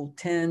these little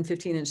 10,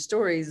 15-inch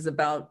stories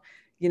about,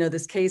 you know,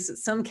 this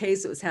case, some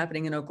case that was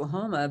happening in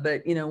Oklahoma.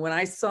 But, you know, when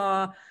I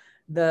saw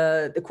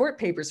the court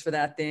papers for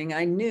that thing,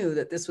 I knew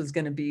that this was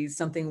going to be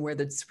something where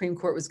the Supreme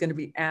Court was going to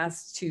be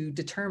asked to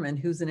determine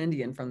who's an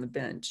Indian from the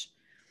bench.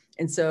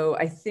 And so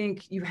I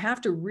think you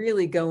have to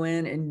really go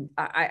in, and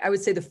I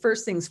would say the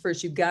first things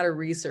first, you've got to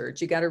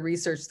research. You got to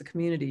research the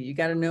community. You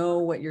got to know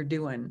what you're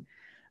doing.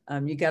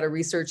 You got to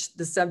research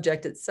the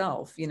subject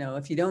itself. You know,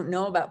 if you don't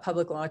know about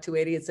Public Law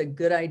 280, it's a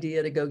good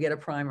idea to go get a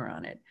primer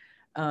on it.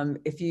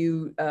 If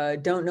you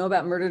don't know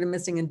about murdered and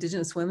missing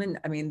Indigenous women,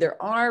 I mean, there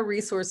are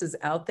resources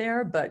out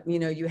there, but, you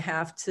know, you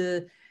have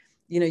to,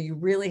 you know, you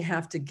really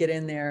have to get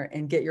in there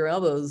and get your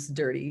elbows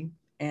dirty.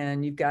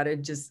 And you've got to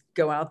just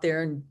go out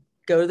there and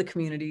go to the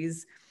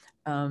communities.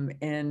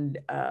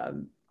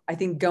 I I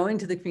think going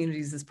to the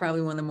communities is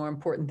probably one of the more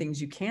important things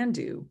you can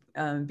do,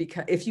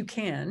 because if you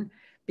can,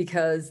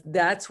 because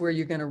that's where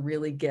you're going to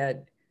really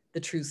get the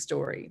true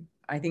story.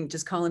 I think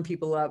just calling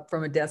people up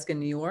from a desk in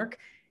New York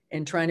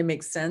and trying to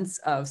make sense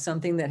of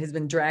something that has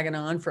been dragging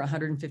on for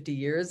 150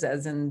 years,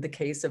 as in the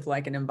case of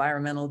like an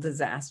environmental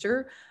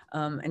disaster.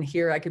 And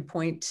here I could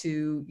point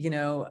to, you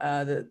know,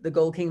 the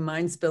Gold King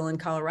mine spill in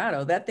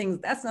Colorado.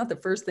 That's not the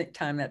first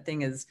time that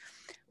thing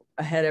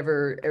had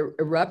ever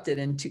erupted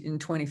in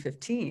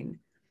 2015.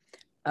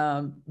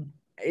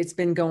 It's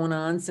been going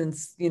on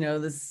since, you know,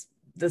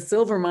 the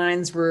silver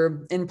mines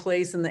were in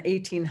place in the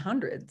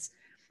 1800s.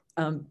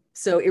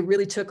 So it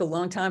really took a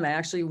long time. I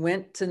actually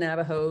went to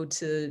Navajo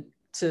to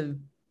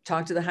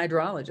talk to the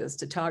hydrologists,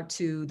 to talk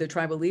to the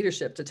tribal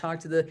leadership, to talk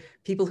to the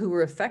people who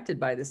were affected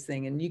by this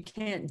thing. And you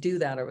can't do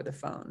that over the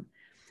phone.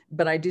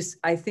 But I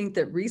think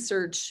that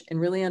research and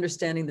really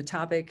understanding the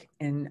topic,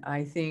 and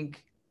I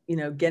think, you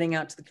know, getting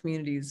out to the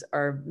communities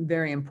are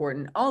very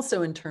important.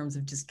 Also in terms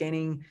of just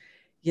gaining,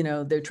 you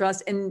know, their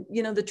trust. And,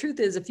 you know, the truth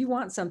is, if you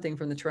want something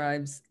from the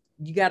tribes,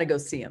 you got to go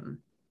see them.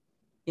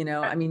 You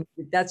know, I mean,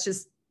 that's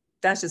just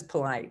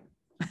polite.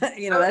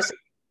 You know, that's.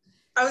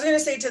 I was going to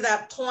say, to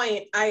that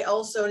point, I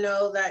also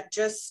know that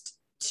just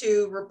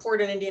to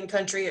report in Indian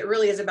country, it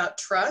really is about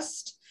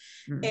trust.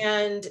 Mm-hmm.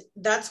 And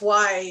that's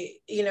why,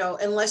 you know,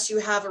 unless you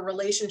have a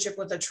relationship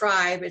with a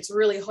tribe, it's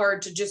really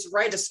hard to just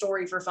write a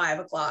story for 5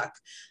 o'clock.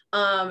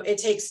 It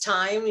takes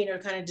time, you know,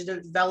 kind of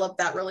to develop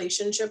that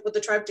relationship with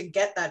the tribe to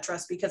get that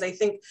trust, because I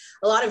think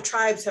a lot of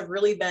tribes have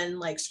really been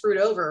like screwed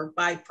over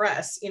by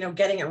press, you know,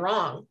 getting it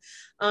wrong.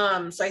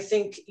 So I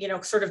think, you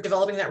know, sort of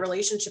developing that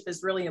relationship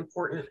is really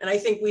important. And I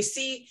think we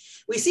see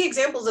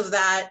examples of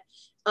that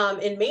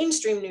in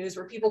mainstream news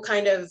where people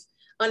kind of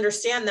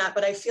understand that,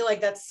 but I feel like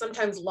that's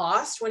sometimes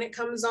lost when it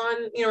comes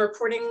on, you know,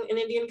 reporting in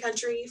Indian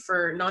country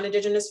for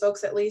non-Indigenous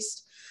folks, at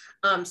least.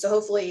 So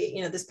hopefully,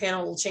 you know, this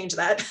panel will change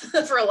that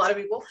for a lot of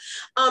people.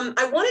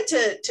 I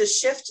wanted to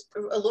shift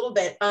a little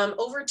bit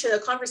over to a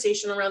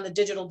conversation around the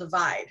digital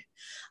divide.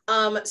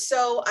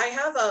 So I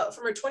have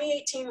from a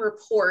 2018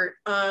 report,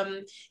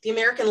 the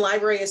American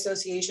Library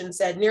Association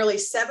said nearly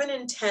 7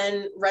 in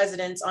 10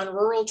 residents on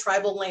rural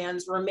tribal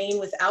lands remain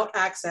without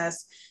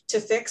access to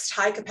fixed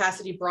high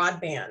capacity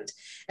broadband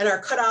and are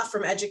cut off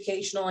from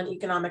educational and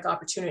economic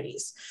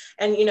opportunities.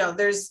 And, you know,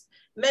 there's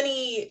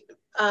many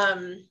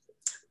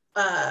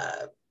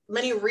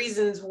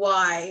reasons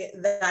why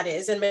that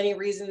is, and many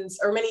reasons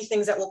or many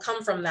things that will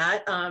come from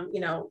that,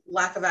 you know,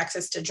 lack of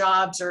access to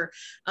jobs, or,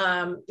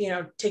 you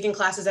know, taking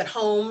classes at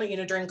home, you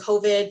know, during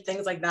COVID,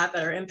 things like that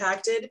are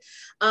impacted.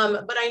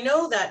 But I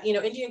know that, you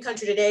know, Indian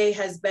Country Today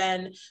has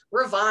been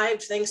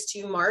revived thanks to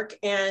you, Mark.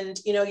 And,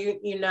 you know,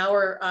 you now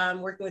are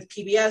working with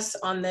PBS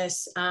on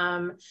this,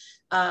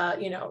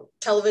 you know,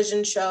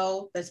 television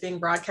show that's being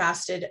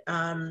broadcasted.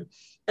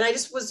 And I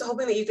just was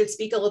hoping that you could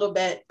speak a little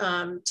bit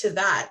to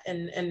that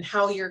and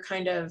how you're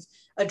kind of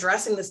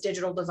addressing this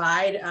digital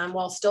divide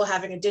while still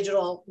having a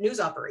digital news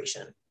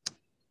operation.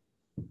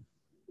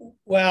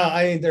 Well,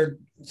 I mean, there are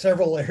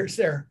several layers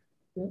there.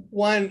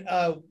 One,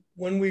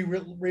 when we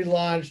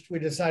relaunched, we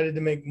decided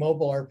to make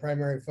mobile our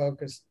primary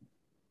focus.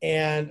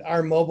 And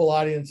our mobile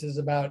audience is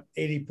about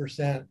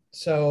 80%.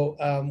 So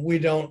we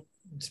don't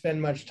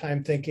spend much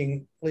time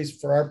thinking, at least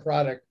for our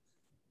product,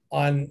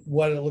 on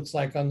what it looks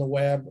like on the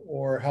web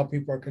or how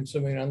people are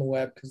consuming it on the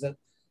web, because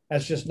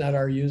that's just not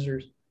our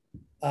users.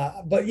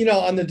 But, you know,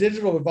 on the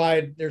digital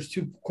divide, there's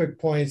 2 quick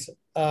points.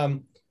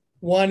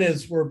 One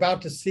is we're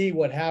about to see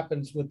what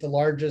happens with the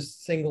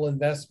largest single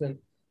investment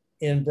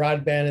in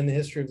broadband in the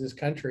history of this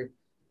country.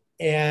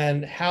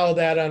 And how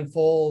that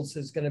unfolds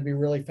is going to be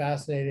really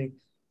fascinating.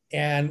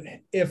 And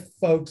if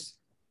folks,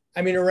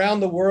 I mean, around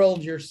the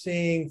world, you're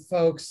seeing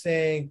folks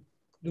saying,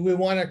 do we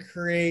want to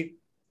create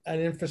an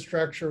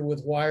infrastructure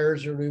with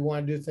wires, or do we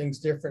want to do things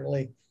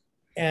differently?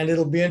 And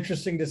it'll be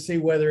interesting to see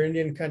whether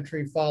Indian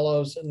country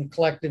follows, and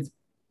collective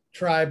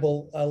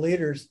tribal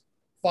leaders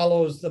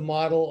follows the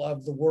model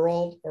of the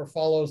world or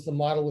follows the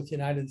model with the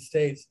United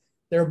States.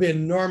 There'll be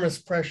enormous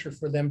pressure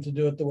for them to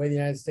do it the way the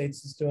United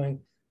States is doing,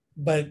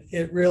 but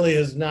it really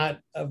is not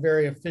a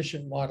very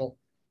efficient model.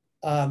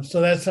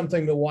 So that's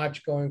something to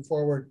watch going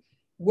forward.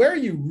 Where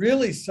you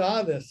really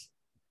saw this,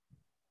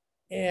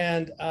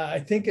 and I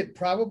think it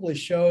probably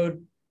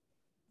showed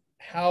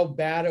how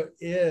bad it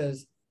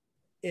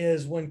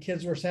is when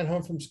kids were sent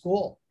home from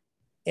school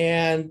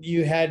and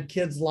you had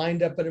kids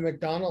lined up at a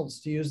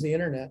McDonald's to use the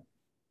internet.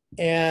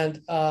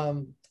 And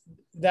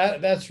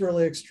that's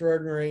really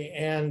extraordinary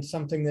and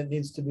something that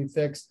needs to be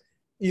fixed.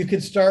 You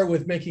could start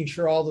with making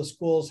sure all the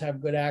schools have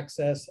good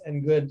access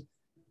and good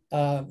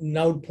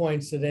node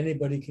points that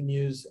anybody can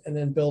use, and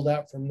then build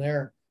out from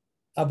there.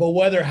 But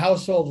whether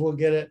households will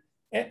get it,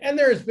 and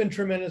there has been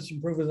tremendous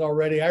improvements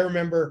already. I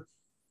remember,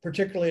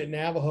 particularly at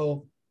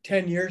Navajo,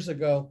 10 years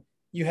ago,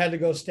 you had to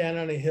go stand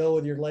on a hill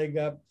with your leg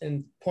up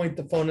and point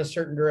the phone a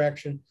certain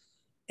direction.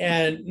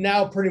 And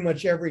now pretty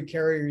much every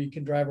carrier you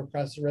can drive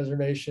across the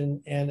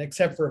reservation, and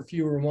except for a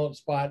few remote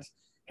spots,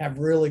 have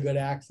really good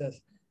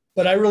access.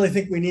 But I really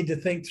think we need to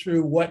think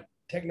through what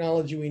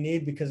technology we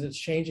need because it's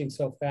changing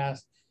so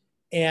fast.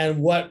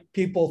 And what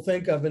people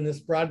think of in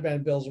this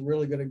broadband bill is a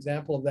really good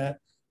example of that,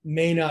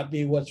 may not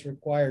be what's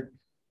required.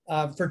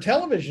 For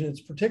television,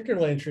 it's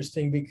particularly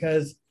interesting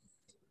because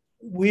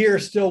we are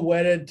still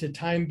wedded to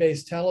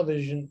time-based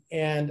television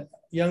and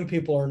young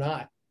people are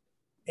not.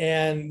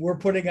 And we're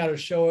putting out a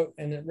show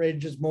and it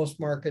ranges most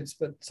markets,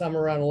 but some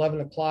around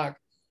 11 o'clock.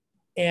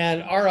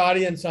 And our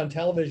audience on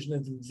television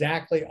is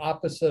exactly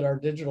opposite our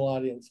digital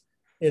audience.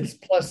 It's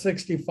plus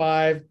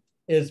 65,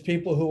 it's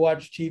people who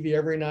watch TV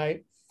every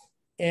night.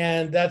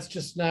 And that's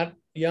just not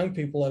young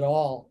people at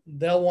all.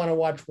 They'll want to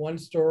watch one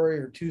story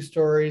or two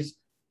stories.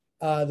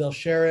 They'll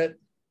share it.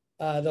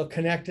 They'll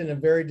connect in a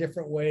very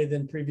different way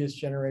than previous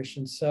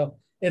generations. So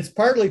it's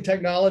partly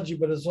technology,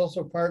 but it's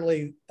also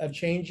partly a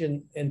change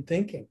in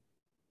thinking.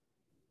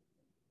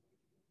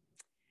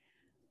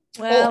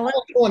 Well, I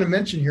want to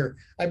mention here,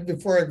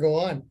 before I go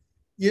on,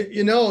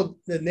 you know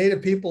that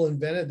Native people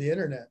invented the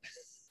internet.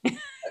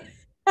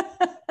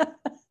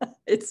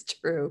 it's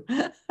true.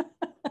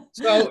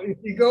 So if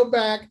you go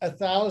back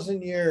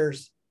 1,000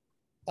 years,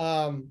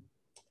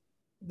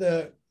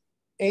 the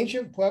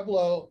ancient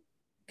Pueblo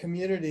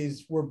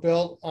communities were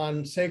built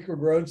on sacred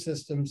road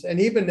systems. And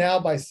even now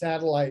by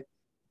satellite,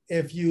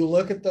 if you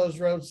look at those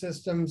road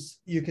systems,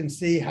 you can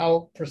see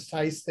how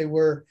precise they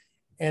were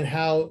and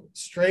how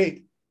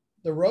straight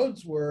the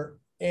roads were.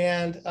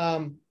 And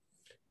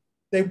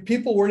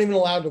people weren't even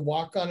allowed to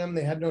walk on them.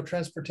 They had no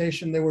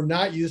transportation. They were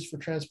not used for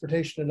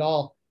transportation at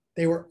all.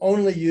 They were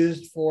only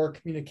used for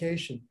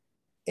communication.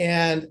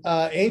 And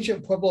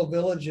ancient Pueblo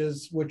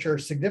villages, which are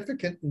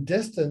significant in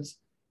distance,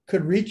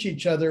 could reach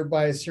each other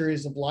by a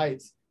series of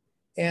lights.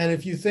 And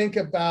if you think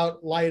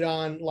about light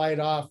on, light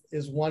off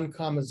is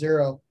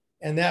 1,0,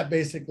 and that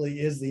basically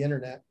is the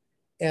internet.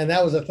 And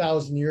that was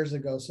 1,000 years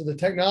ago. So the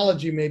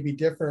technology may be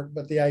different,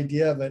 but the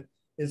idea of it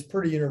is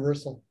pretty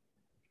universal.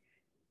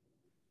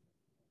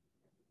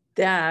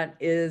 That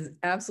is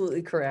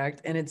absolutely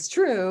correct. And it's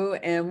true.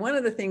 And one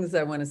of the things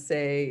I want to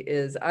say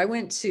is I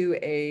went to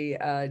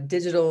a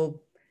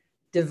digital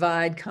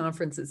divide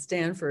conference at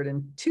Stanford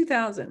in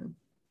 2000,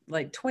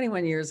 like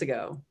 21 years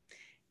ago.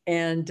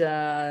 And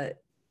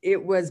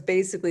it was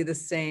basically the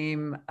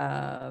same,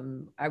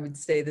 I would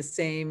say the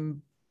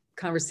same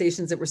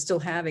conversations that we're still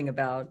having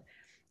about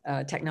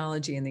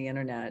technology and the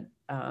internet.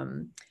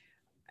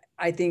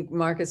 I think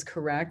Mark is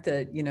correct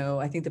that, you know,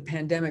 I think the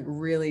pandemic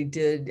really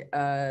did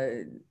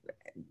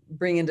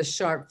bring into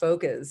sharp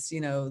focus,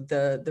 you know,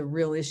 the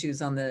real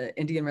issues on the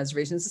Indian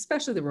reservations,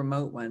 especially the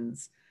remote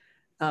ones.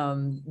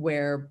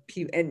 Where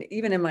people, and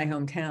even in my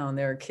hometown,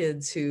 there are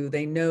kids who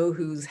they know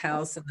whose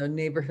house in the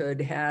neighborhood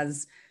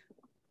has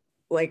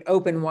like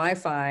open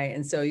Wi-Fi.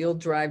 And so you'll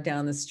drive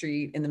down the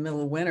street in the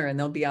middle of winter and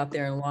they'll be out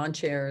there in lawn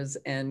chairs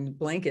and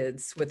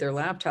blankets with their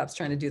laptops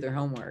trying to do their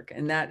homework.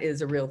 And that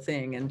is a real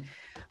thing. And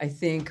I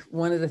think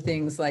one of the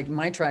things like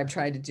my tribe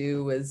tried to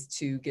do was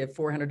to give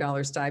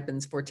 $400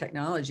 stipends for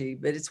technology,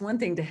 but it's one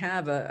thing to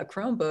have a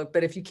Chromebook,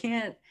 but if you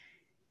can't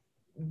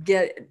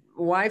get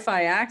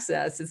Wi-Fi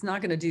access, it's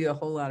not going to do a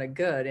whole lot of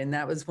good. And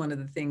that was one of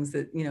the things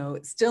that, you know,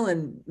 still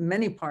in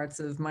many parts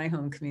of my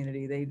home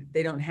community,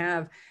 they don't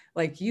have,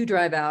 like you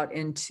drive out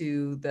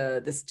into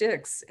the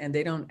sticks and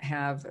they don't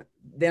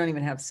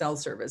even have cell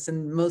service.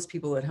 And most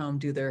people at home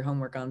do their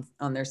homework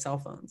on their cell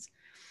phones.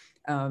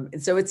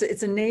 And so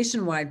it's a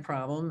nationwide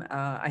problem.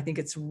 I think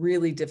it's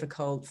really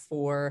difficult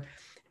for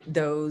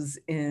those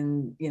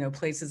in, you know,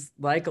 places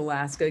like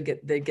Alaska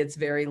that gets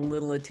very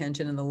little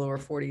attention in the lower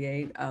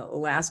 48.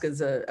 Alaska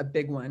is a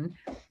big one.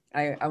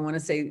 I want to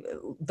say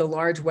the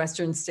large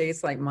Western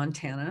states like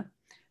Montana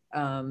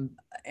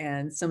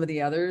and some of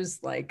the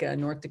others like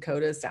North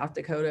Dakota, South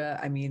Dakota.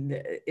 I mean,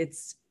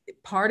 it's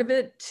part of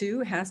it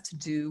too has to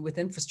do with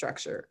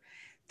infrastructure.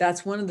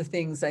 That's one of the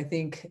things I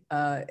think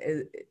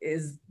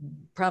is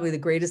probably the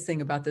greatest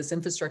thing about this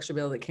infrastructure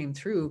bill that came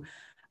through.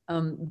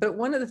 But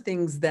one of the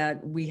things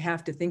that we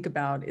have to think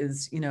about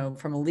is, you know,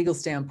 from a legal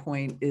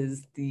standpoint,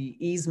 is the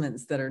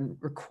easements that are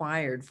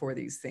required for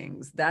these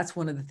things. That's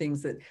one of the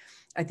things that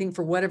I think,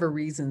 for whatever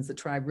reasons, the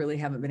tribes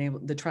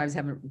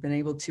haven't been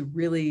able to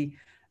really.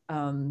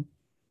 I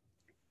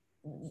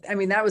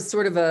mean, that was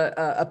sort of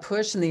a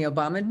push in the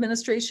Obama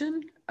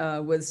administration,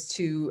 was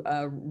to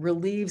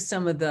relieve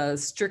some of the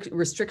strict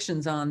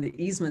restrictions on the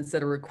easements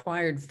that are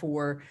required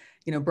for,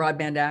 you know,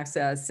 broadband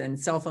access and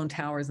cell phone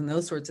towers and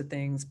those sorts of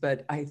things.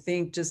 But I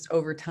think just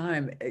over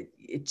time,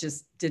 it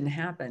just didn't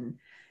happen.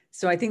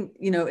 So I think,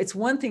 you know, it's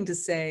one thing to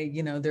say,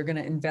 you know, they're going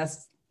to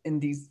invest in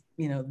these,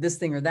 you know, this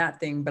thing or that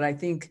thing. But I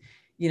think,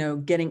 you know,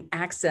 getting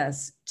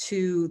access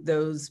to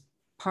those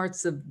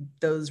parts of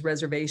those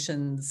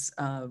reservations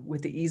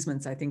with the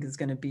easements, I think is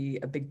going to be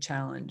a big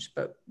challenge,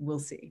 but we'll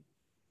see.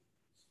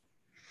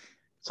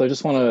 So I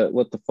just want to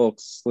let the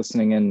folks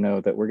listening in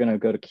know that we're going to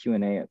go to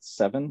Q&A at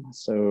 7.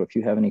 So if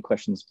you have any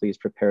questions, please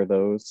prepare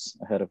those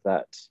ahead of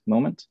that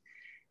moment.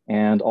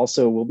 And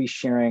also we'll be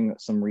sharing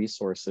some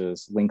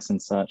resources, links and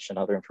such, and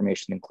other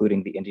information,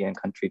 including the Indian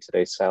Country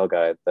Today style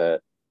guide that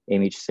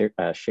Amy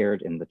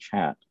shared in the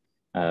chat.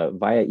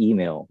 via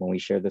email when we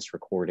share this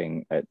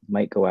recording. It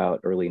might go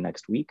out early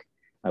next week,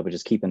 but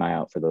just keep an eye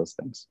out for those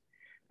things.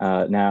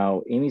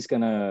 Now, Amy's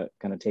gonna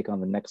take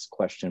on the next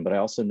question, but I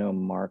also know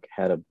Mark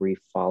had a brief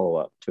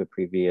follow-up to a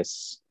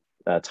previous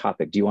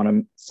topic. Do you want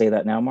to say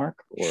that now, Mark?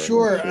 Or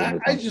sure.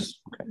 I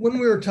just, okay. When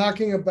we were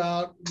talking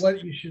about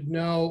what you should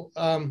know,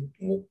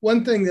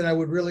 one thing that I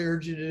would really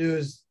urge you to do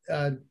is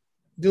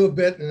do a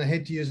bit, and I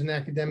hate to use an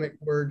academic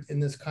word in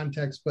this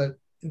context, but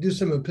do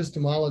some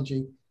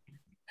epistemology.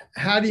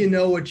 How do you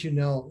know what you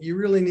know? You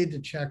really need to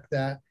check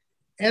that.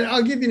 And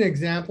I'll give you an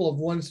example of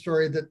one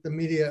story that the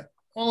media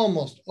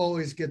almost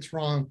always gets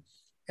wrong,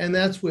 and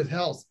that's with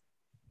health.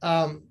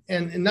 And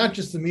not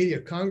just the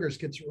media, Congress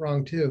gets it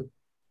wrong too.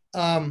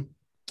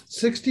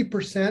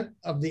 60%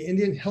 of the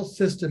Indian health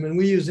system, and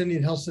we use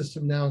Indian health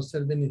system now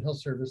instead of Indian Health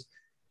Service,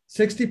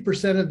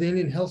 60% of the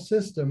Indian health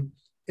system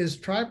is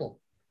tribal.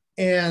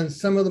 And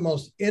some of the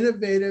most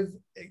innovative,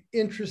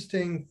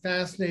 interesting,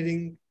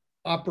 fascinating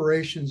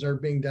operations are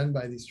being done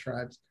by these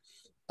tribes.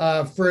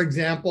 For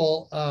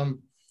example,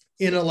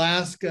 in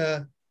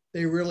Alaska,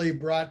 they really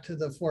brought to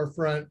the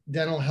forefront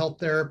dental health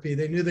therapy.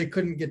 They knew they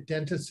couldn't get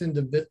dentists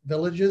into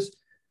villages,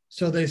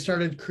 so they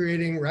started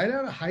creating right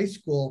out of high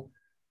school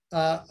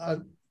a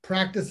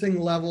practicing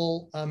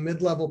level,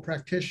 mid-level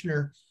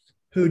practitioner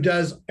who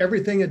does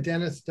everything a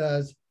dentist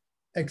does,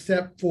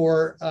 except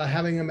for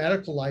having a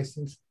medical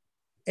license.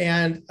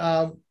 And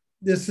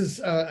this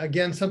is,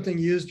 again, something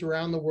used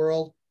around the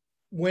world.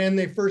 When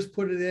they first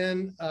put it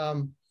in,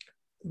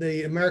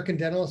 the American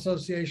Dental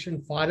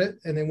Association fought it,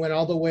 and they went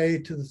all the way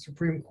to the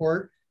Supreme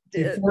Court.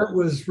 Before it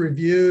was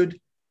reviewed,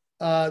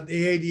 the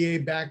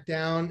ADA backed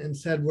down and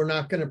said, we're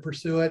not going to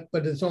pursue it,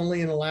 but it's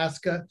only in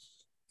Alaska.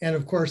 And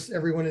of course,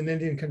 everyone in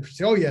Indian country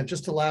said, oh yeah,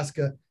 just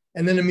Alaska.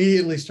 And then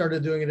immediately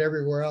started doing it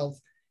everywhere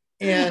else.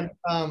 And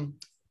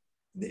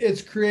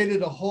it's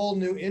created a whole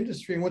new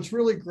industry. And what's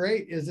really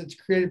great is it's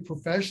created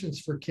professions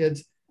for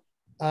kids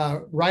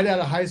right out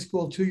of high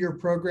school, 2-year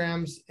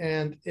programs.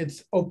 And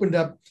it's opened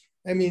up.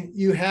 I mean,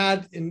 you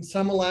had in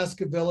some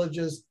Alaska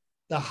villages,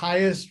 the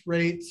highest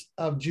rates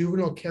of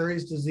juvenile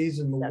caries disease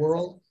in the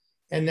world.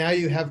 And now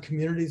you have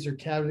communities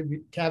that are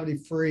cavity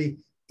free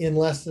in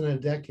less than a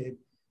decade.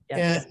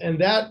 Yes. And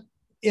that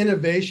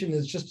innovation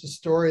is just a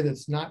story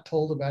that's not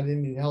told about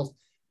Indian health,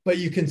 but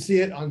you can see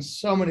it on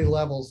so many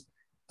levels.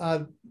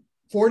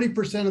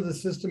 40% of the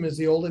system is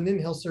the old Indian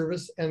Health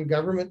Service, and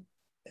government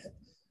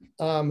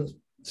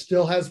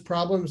still has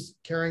problems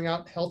carrying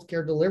out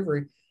healthcare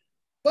delivery.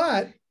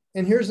 But,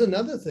 and here's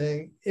another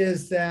thing,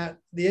 is that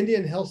the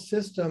Indian health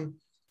system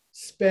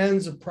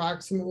spends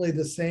approximately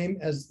the same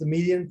as the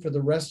median for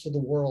the rest of the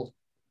world.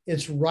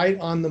 It's right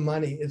on the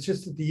money. It's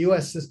just that the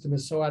US system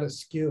is so out of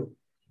skew.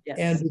 Yes.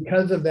 And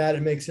because of that,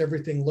 it makes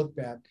everything look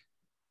bad.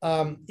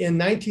 In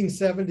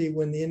 1970,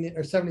 when the Indian,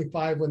 or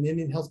 75, when the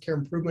Indian Healthcare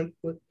Improvement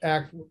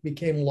Act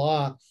became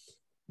law,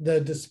 the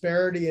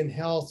disparity in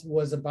health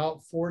was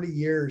about 40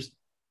 years,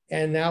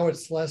 and now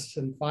it's less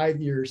than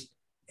 5 years.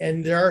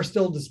 And there are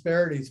still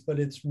disparities, but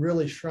it's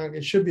really shrunk.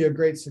 It should be a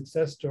great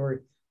success story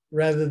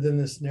rather than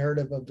this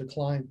narrative of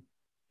decline.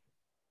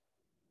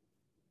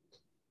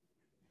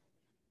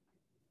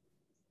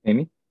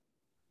 Amy?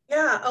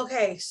 Yeah,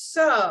 okay,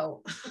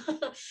 so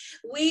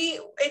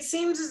it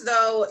seems as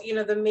though, you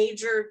know, the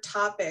major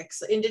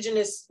topics,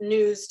 Indigenous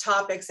news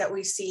topics that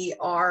we see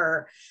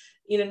are,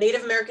 you know,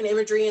 Native American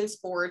imagery in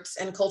sports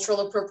and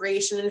cultural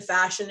appropriation in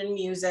fashion and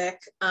music.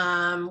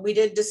 We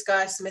did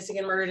discuss missing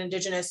and murdered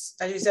Indigenous,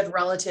 as you said,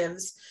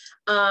 relatives.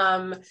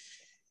 And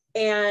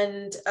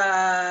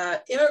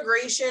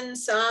immigration,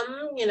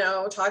 some, you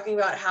know, talking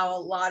about how a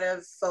lot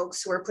of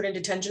folks who are put in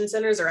detention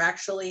centers are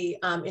actually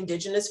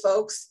Indigenous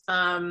folks.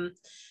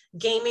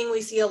 Gaming,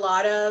 we see a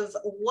lot of.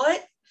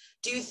 What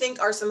do you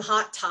think are some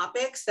hot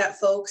topics that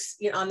folks,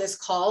 you know, on this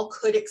call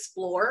could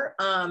explore,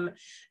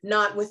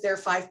 not with their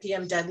 5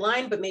 p.m.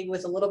 deadline, but maybe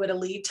with a little bit of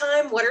lead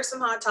time? What are some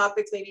hot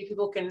topics maybe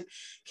people can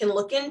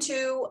look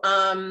into?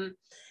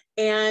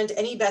 And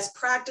any best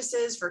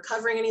practices for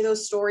covering any of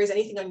those stories,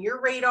 anything on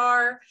your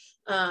radar?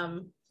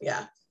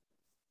 Yeah.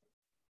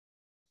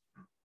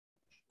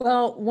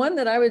 Well, one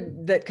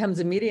that comes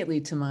immediately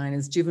to mind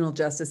is juvenile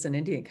justice in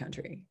Indian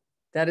country.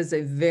 That is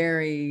a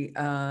very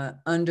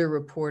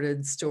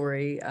underreported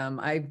story.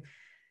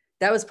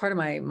 That was part of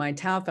my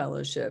Tao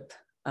fellowship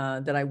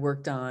that I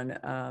worked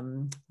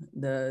on.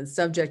 The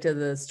subject of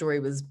the story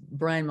was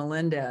Brian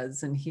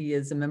Melendez, and he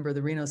is a member of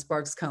the Reno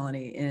Sparks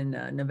Colony in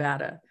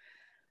Nevada.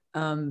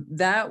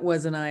 That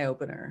was an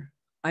eye-opener.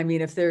 I mean,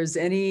 if there's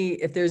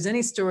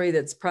any story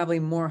that's probably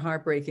more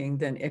heartbreaking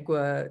than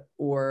ICWA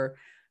or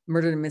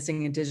murdered and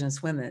missing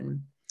Indigenous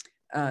women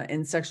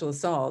in sexual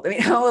assault, I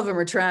mean, all of them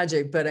are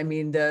tragic, but I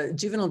mean, the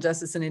juvenile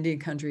justice in Indian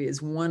country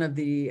is one of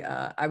the,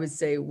 I would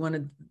say, one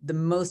of the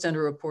most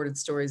underreported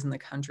stories in the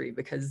country,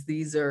 because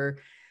these are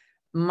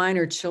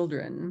minor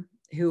children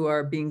who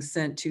are being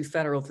sent to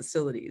federal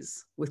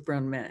facilities with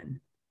grown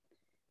men.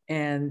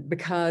 And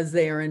because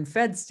they are in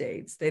fed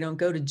states, they don't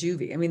go to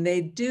juvie. I mean,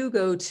 they do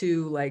go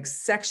to like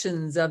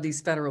sections of these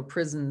federal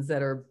prisons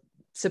that are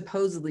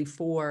supposedly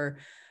for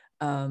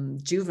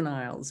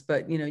juveniles,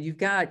 but you've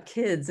got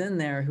kids in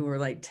there who are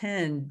like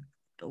 10,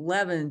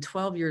 11,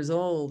 12 years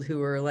old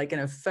who are like in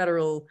a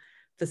federal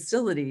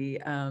facility,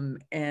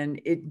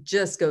 and it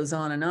just goes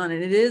on, and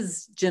it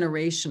is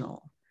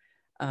generational.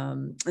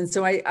 And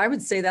so I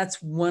would say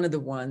that's one of the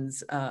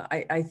ones.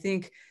 I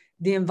think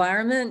the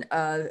environment,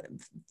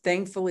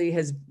 thankfully,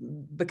 has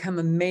become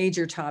a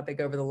major topic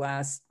over the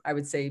last, I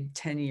would say,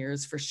 10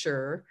 years for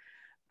sure.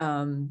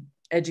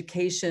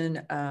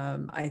 Education,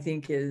 I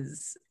think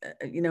is,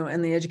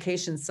 and the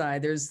education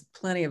side, there's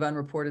plenty of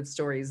unreported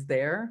stories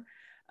there.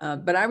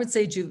 But I would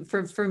say,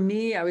 for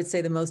me, I would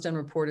say the most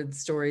unreported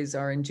stories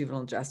are in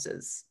juvenile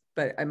justice.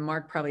 But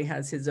Mark probably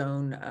has his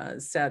own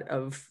set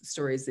of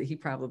stories that he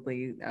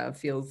probably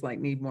feels like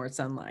need more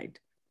sunlight.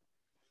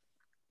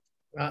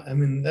 I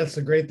mean, that's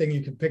the great thing.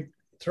 You can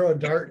throw a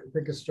dart and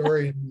pick a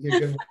story and get a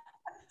good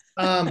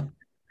one.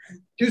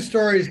 Two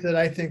stories that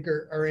I think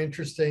are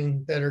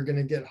interesting that are going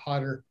to get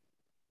hotter.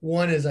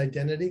 One is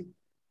identity.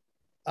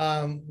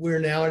 We're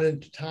now at a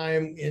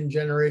time in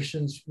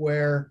generations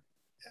where,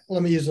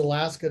 let me use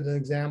Alaska as an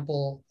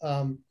example.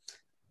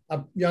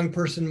 A young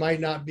person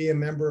might not be a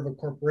member of a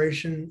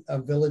corporation, a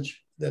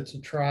village that's a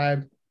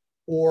tribe,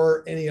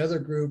 or any other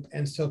group,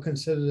 and still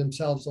consider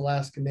themselves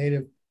Alaska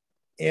Native.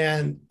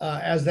 And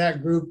as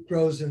that group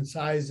grows in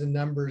size and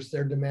numbers,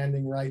 they're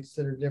demanding rights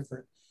that are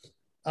different.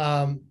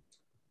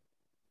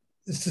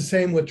 It's the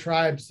same with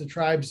tribes. The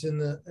tribes in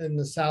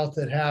the South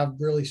that have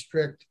really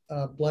strict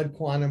blood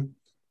quantum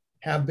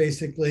have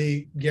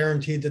basically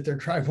guaranteed that their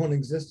tribe won't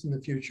exist in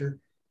the future.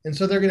 And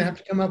so they're going to have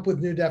to come up with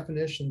new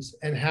definitions,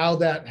 and how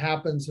that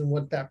happens and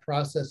what that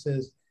process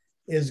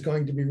is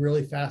going to be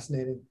really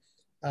fascinating.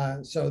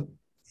 So it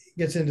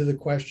gets into the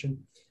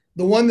question.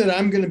 The one that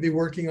I'm going to be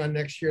working on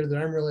next year that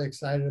I'm really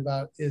excited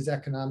about is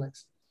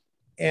economics.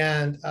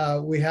 And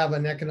we have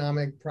an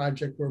economic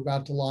project we're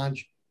about to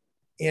launch.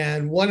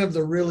 And one of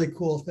the really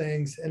cool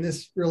things, and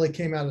this really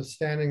came out of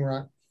Standing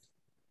Rock,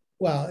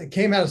 well, it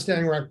came out of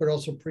Standing Rock, but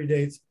also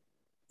predates,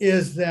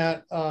 is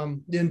that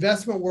the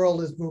investment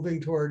world is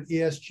moving toward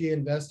ESG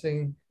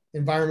investing,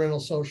 environmental,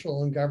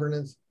 social, and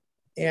governance.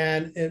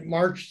 And at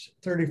March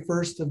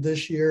 31st of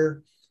this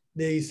year,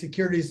 the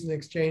Securities and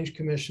Exchange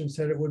Commission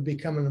said it would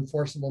become an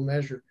enforceable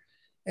measure.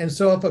 And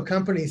so if a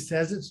company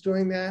says it's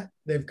doing that,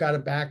 they've got to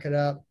back it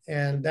up.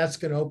 And that's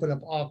going to open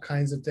up all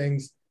kinds of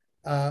things,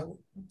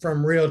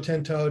 from Rio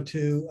Tinto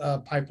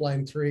to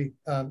Pipeline 3,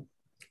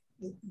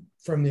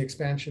 from the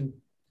expansion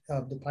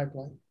of the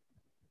pipeline.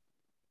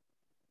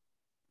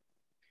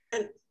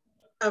 And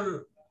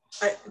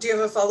do you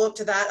have a follow-up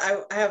to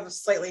that? I have a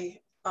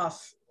slightly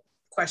off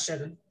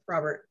question,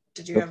 Robert.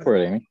 Did you have Go for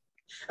it, Amy?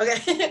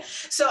 Okay.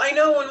 So I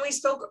know when we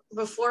spoke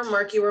before,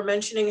 Mark, you were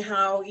mentioning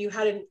how you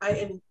had,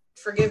 and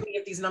forgive me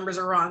if these numbers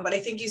are wrong, but I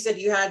think you said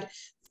you had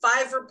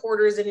 5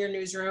 reporters in your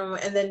newsroom,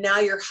 and then now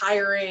you're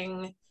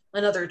hiring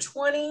another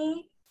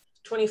 20,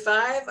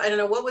 25. I don't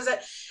know. What was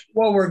that?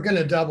 Well, we're going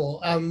to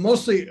double.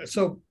 Mostly,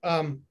 so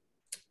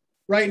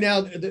right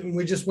now,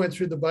 we just went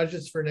through the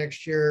budgets for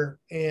next year,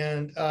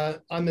 and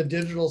on the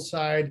digital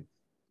side,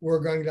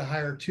 we're going to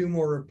hire 2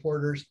 more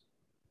reporters.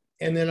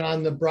 And then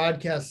on the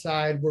broadcast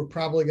side, we're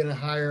probably going to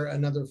hire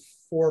another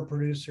 4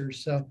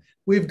 producers. So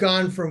we've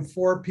gone from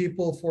 4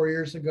 people 4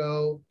 years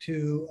ago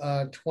to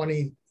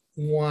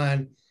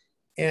 21.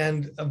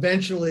 And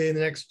eventually in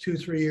the next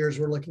 2-3 years,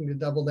 we're looking to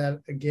double that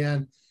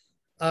again.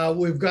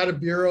 We've got a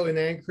bureau in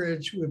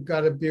Anchorage. We've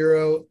got a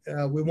bureau.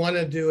 We want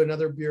to do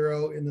another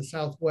bureau in the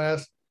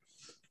Southwest.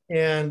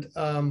 And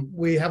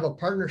we have a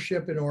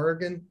partnership in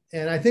Oregon.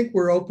 And I think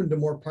we're open to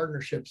more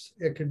partnerships.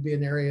 It could be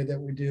an area that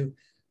we do,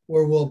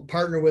 where we'll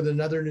partner with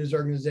another news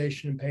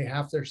organization and pay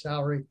half their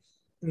salary.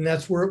 And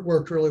that's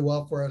worked really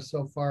well for us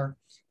so far.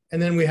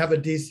 And then we have a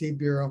DC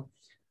bureau.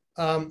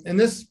 And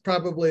this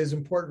probably is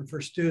important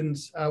for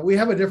students. We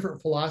have a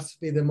different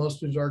philosophy than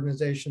most news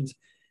organizations.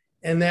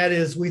 And that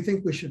is, we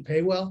think we should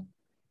pay well,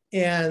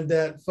 and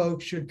that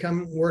folks should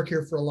come work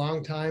here for a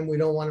long time. We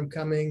don't want them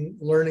coming,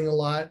 learning a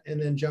lot,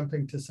 and then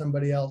jumping to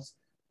somebody else.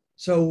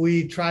 So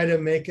we try to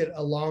make it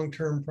a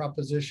long-term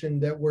proposition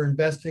that we're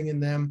investing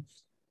in them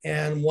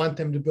and want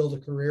them to build a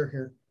career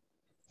here.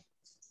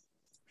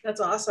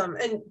 That's awesome.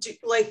 And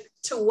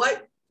to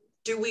what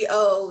do we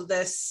owe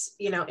this,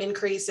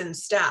 increase in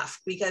staff?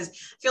 Because I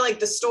feel like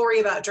the story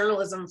about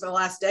journalism for the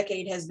last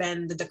decade has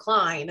been the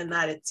decline, and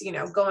that it's,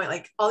 going,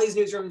 like, all these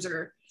newsrooms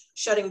are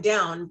shutting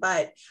down.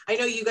 But I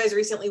know you guys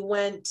recently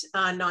went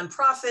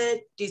nonprofit.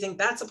 Do you think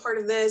that's a part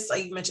of this?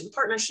 Like you mentioned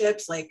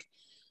partnerships,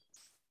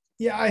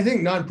 Yeah, I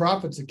think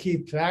nonprofit's a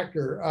key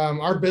factor.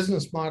 Our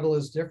business model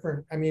is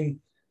different. I mean,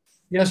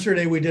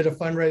 yesterday we did a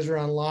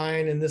fundraiser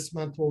online, and this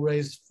month we'll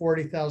raise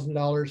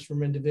 $40,000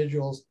 from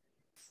individuals.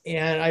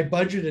 And I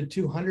budgeted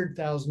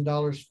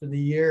 $200,000 for the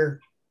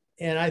year.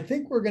 And I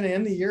think we're going to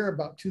end the year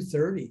about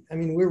 230. I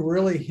mean, we're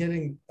really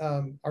hitting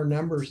our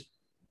numbers.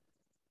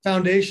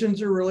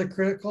 Foundations are really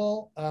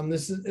critical.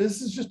 This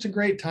is just a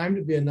great time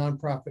to be a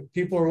nonprofit.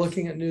 People are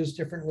looking at news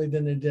differently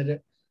than they did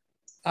it.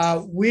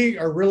 We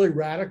are really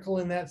radical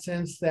in that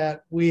sense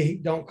that we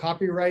don't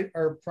copyright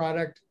our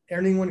product,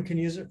 anyone can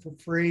use it for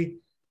free.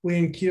 We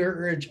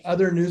encourage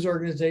other news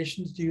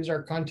organizations to use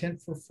our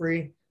content for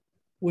free.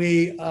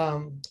 We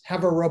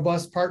have a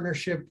robust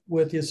partnership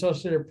with the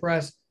Associated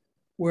Press,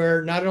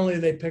 where not only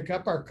they pick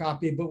up our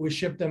copy, but we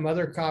ship them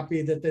other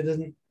copy that they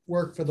doesn't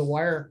work for the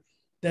wire,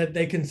 that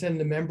they can send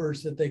to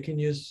members that they can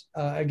use,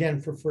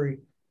 again, for free.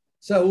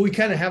 So we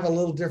kind of have a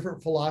little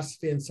different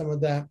philosophy in some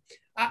of that.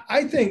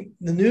 I think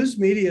the news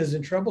media is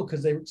in trouble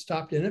because they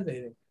stopped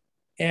innovating.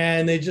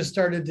 And they just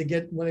started to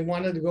get, when they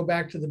wanted to go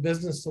back to the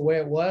business the way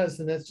it was,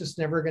 and that's just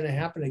never going to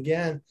happen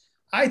again.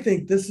 I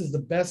think this is the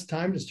best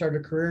time to start a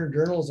career in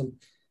journalism,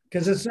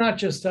 because it's not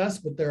just us,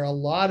 but there are a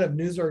lot of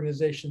news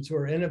organizations who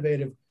are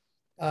innovative,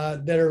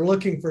 that are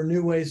looking for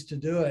new ways to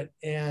do it.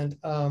 And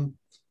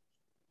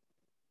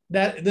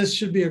that this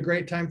should be a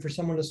great time for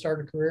someone to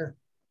start a career.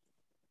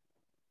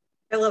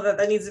 I love that.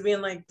 That needs to be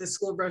in like the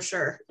school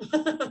brochure.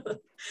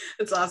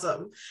 It's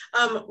awesome.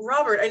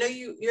 Robert, I know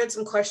you had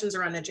some questions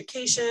around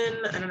education.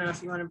 I don't know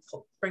if you want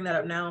to bring that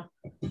up now.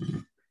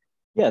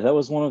 Yeah, that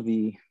was one of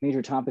the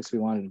major topics we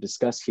wanted to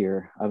discuss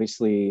here.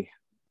 Obviously,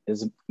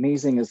 as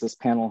amazing as this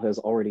panel has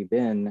already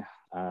been,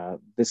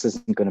 this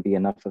isn't going to be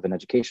enough of an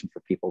education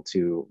for people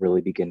to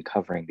really begin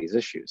covering these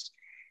issues.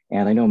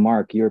 And I know,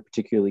 Mark, you're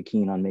particularly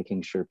keen on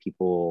making sure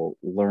people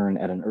learn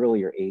at an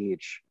earlier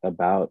age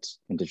about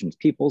Indigenous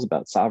peoples,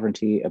 about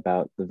sovereignty,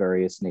 about the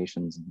various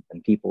nations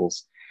and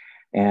peoples,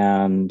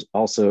 and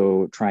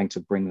also trying to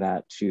bring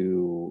that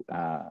to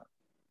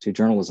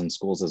journalism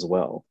schools as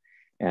well.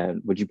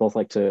 And would you both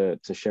like to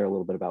share a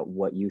little bit about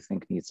what you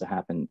think needs to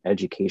happen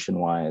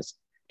education-wise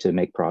to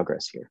make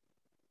progress here?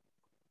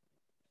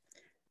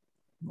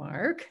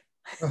 Mark?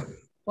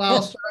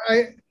 Well,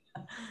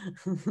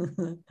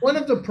 one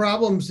of the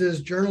problems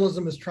is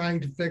journalism is trying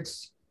to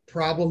fix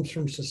problems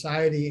from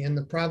society. And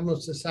the problem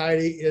of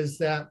society is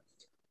that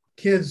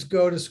kids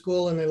go to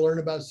school and they learn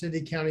about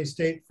city, county,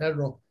 state,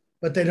 federal,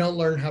 but they don't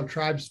learn how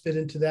tribes fit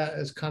into that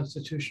as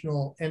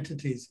constitutional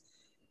entities.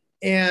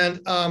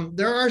 And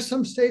there are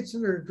some states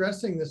that are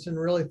addressing this in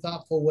really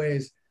thoughtful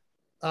ways.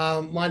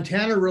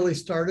 Montana really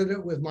started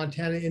it with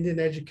Montana Indian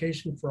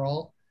Education for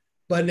All,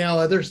 but now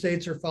other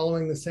states are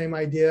following the same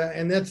idea.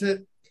 And that's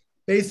it.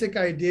 Basic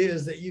idea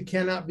is that you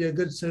cannot be a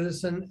good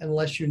citizen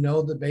unless you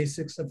know the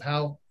basics of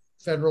how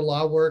federal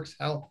law works,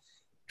 how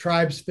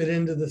tribes fit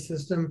into the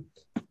system.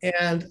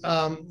 And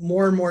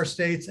more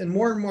states and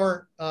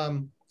more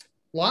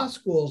law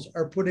schools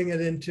are putting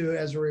it into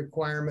as a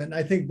requirement. And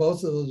I think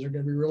both of those are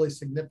going to be really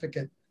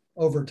significant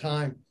over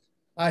time.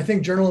 I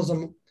think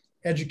journalism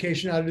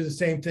education ought to do the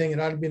same thing. It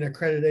ought to be an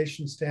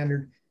accreditation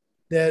standard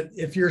that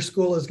if your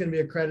school is going to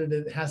be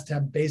accredited, it has to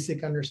have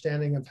basic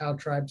understanding of how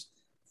tribes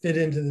fit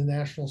into the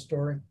national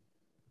story.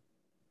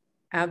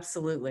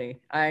 Absolutely.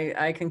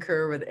 I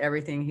concur with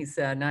everything he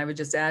said. And I would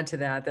just add to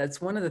that,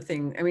 that's one of the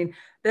things, I mean,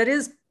 that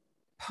is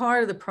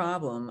part of the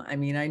problem. I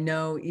mean, I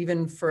know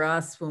even for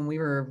us when we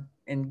were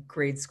in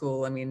grade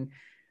school, I mean,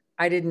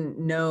 I didn't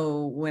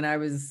know when I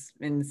was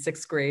in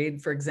 6th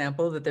grade, for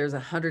example, that there's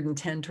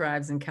 110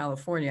 tribes in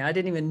California. I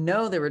didn't even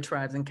know there were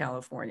tribes in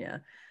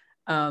California.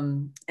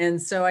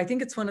 And so I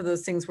think it's one of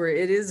those things where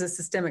it is a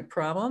systemic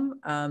problem.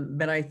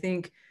 But I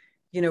think,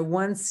 you know,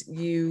 once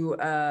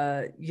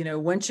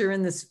once you're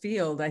in this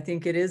field, I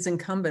think it is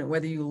incumbent,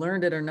 whether you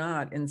learned it or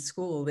not in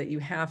school, that you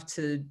have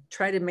to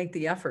try to make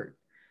the effort.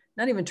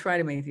 Not even try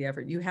to make the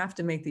effort. You have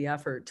to make the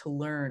effort to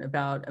learn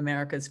about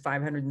America's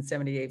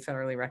 578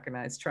 federally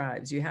recognized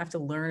tribes. You have to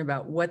learn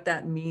about what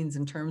that means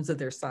in terms of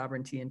their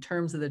sovereignty, in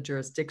terms of the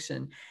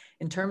jurisdiction,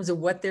 in terms of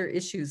what their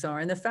issues are,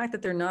 and the fact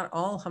that they're not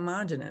all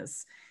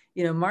homogenous.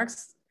 You know,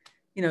 Mark's,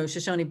 you know,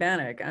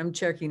 Shoshone-Bannock, I'm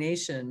Cherokee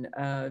Nation,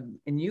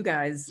 and you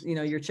guys, you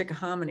know, you're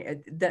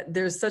Chickahominy. That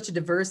there's such a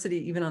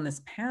diversity even on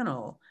this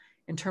panel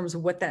in terms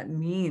of what that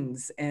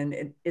means.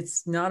 And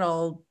it's not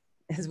all,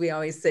 as we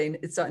always say,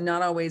 it's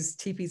not always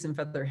teepees and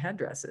feather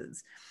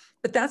headdresses,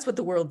 but that's what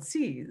the world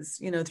sees,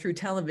 you know, through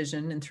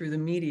television and through the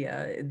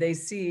media. They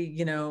see,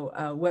 you know,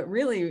 what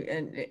really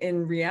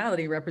in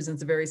reality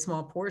represents a very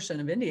small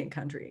portion of Indian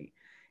country.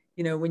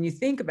 You know, when you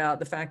think about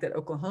the fact that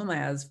Oklahoma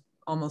has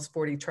almost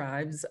 40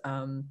 tribes,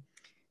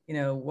 you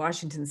know,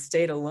 Washington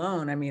state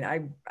alone, I mean,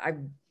 I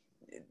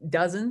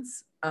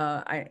dozens,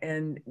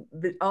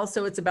 but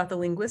also it's about the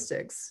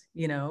linguistics,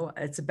 you know,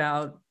 it's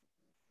about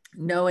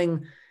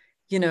knowing,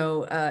 you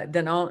know,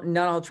 that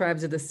not all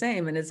tribes are the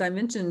same. And as I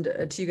mentioned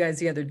to you guys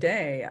the other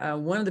day,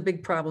 one of the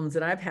big problems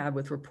that I've had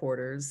with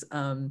reporters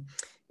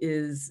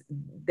is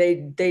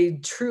they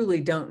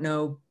truly don't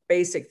know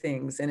basic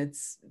things. And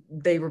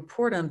they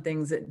report on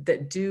things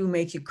that do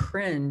make you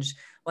cringe.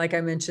 Like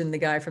I mentioned, the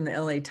guy from the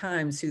LA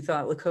Times who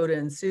thought Lakota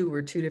and Sioux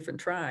were two different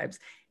tribes.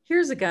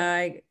 Here's a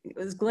guy, it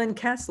was Glenn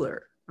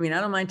Kessler. I mean, I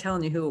don't mind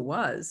telling you who it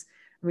was.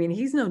 I mean,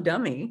 he's no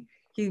dummy.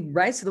 He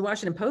writes to the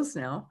Washington Post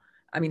now.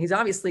 I mean, he's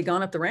obviously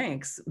gone up the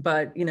ranks,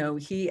 but, you know,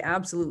 he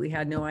absolutely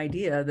had no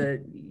idea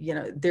that, you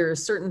know, there are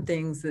certain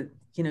things that,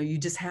 you know, you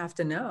just have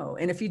to know.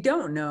 And if you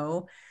don't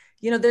know,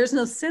 you know, there's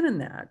no sin in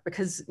that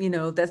because, you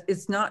know, that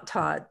it's not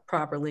taught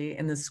properly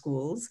in the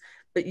schools.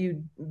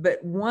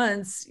 but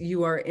once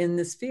you are in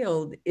this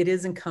field, it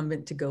is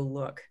incumbent to go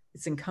look.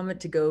 It's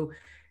incumbent to go,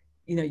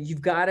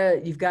 you've got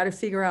to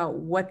figure out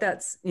what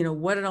that's,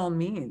 what it all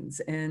means.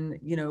 And,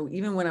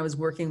 even when I was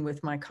working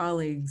with my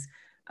colleagues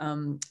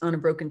on A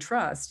Broken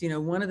Trust,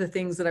 one of the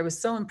things that I was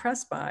so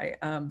impressed by,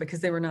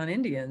 because they were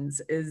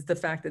non-Indians, is the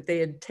fact that they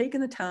had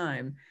taken the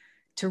time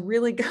to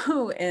really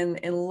go and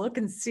look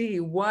and see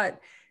what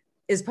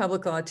is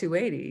Public Law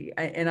 280.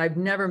 And I've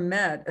never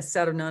met a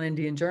set of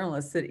non-Indian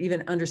journalists that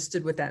even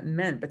understood what that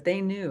meant, but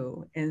they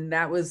knew. And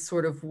that was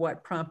sort of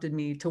what prompted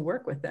me to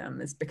work with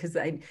them, is because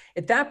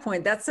at that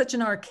point, that's such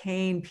an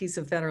arcane piece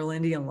of federal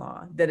Indian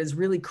law that is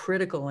really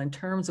critical in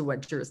terms of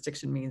what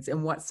jurisdiction means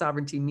and what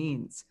sovereignty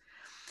means,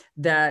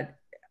 that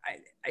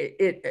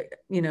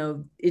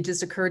it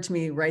just occurred to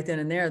me right then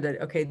and there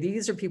that, okay,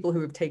 these are people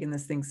who have taken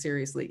this thing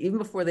seriously. Even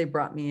before they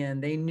brought me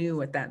in, they knew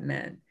what that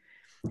meant.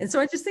 And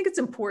so I just think it's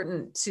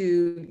important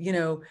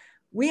to,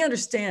 we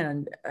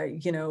understand,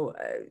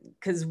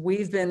 because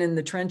we've been in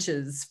the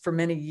trenches for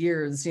many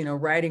years,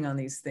 writing on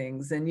these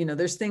things. And,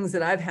 there's things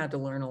that I've had to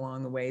learn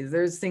along the way.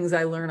 There's things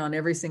I learn on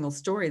every single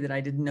story that I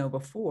didn't know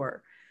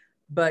before.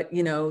 But,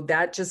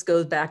 that just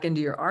goes back into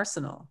your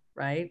arsenal,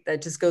 right?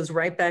 That just goes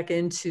right back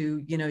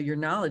into, your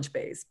knowledge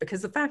base.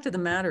 Because the fact of the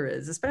matter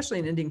is, especially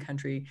in Indian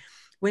country,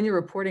 when you're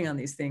reporting on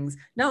these things,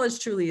 knowledge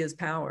truly is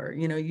power.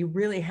 You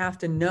really have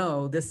to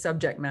know this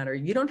subject matter.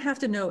 You don't have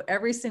to know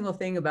every single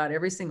thing about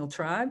every single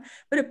tribe,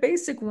 but a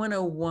basic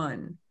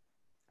 101,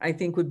 I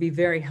think, would be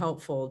very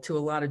helpful to a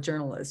lot of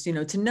journalists,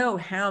 to know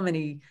how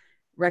many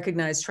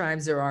recognized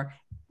tribes there are,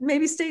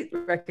 maybe state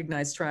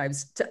recognized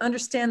tribes, to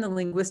understand the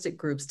linguistic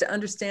groups, to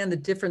understand the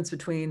difference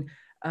between,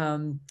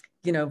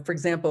 for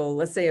example,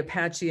 let's say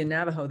Apache and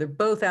Navajo, they're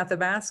both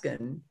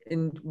Athabascan.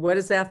 And what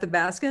is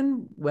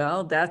Athabascan?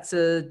 Well, that's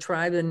a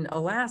tribe in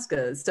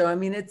Alaska. So, I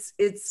mean,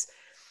 it's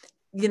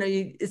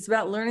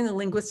about learning the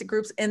linguistic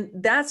groups. And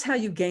that's how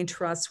you gain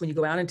trust when you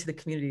go out into the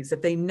communities.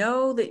 If they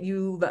know that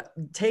you've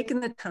taken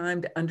the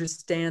time to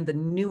understand the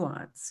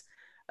nuance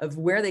of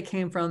where they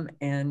came from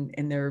and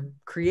their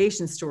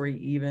creation story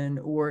even,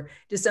 or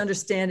just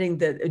understanding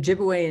that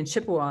Ojibwe and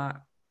Chippewa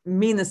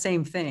mean the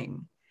same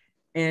thing.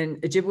 And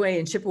Ojibwe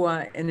and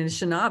Chippewa and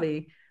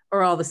Anishinaabe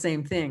are all the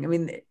same thing. I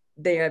mean,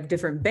 they have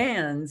different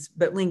bands,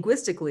 but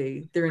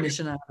linguistically, they're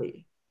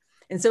Anishinaabe.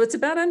 And so it's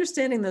about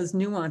understanding those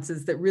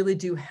nuances that really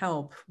do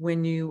help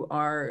when you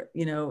are,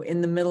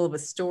 in the middle of a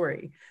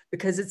story,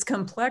 because it's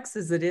complex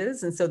as it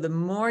is. And so the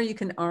more you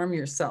can arm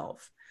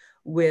yourself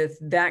with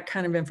that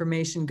kind of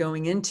information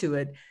going into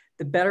it,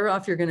 the better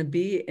off you're going to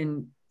be.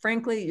 And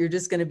frankly, you're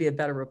just going to be a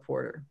better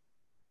reporter.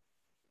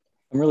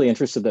 I'm really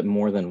interested that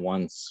more than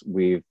once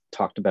we've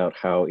talked about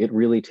how it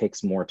really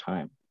takes more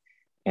time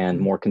and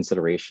more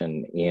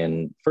consideration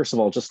in, first of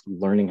all, just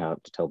learning how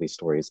to tell these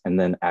stories and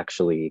then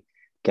actually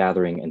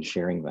gathering and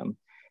sharing them.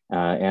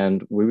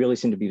 And we really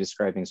seem to be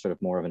describing sort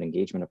of more of an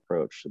engagement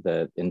approach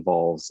that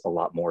involves a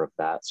lot more of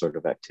that sort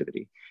of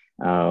activity.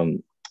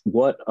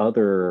 What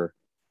other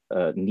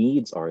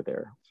needs are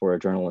there for a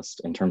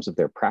journalist in terms of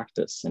their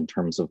practice, in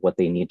terms of what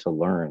they need to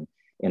learn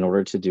in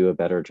order to do a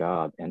better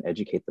job and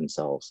educate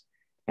themselves?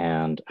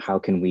 And how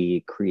can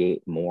we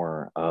create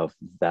more of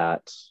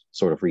that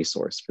sort of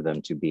resource for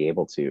them to be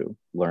able to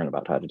learn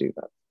about how to do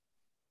that?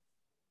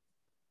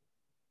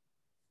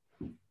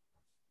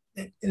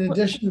 In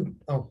addition,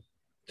 go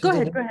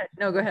ahead.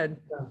 No, go ahead.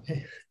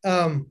 Okay.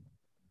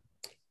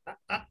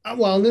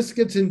 Well, and this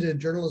gets into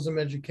journalism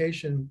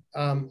education.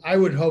 I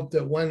would hope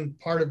that one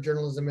part of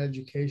journalism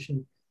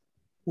education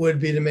would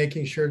be to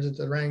making sure that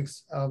the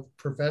ranks of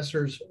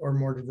professors are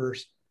more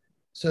diverse,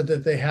 so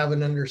that they have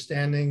an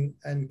understanding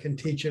and can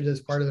teach it as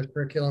part of the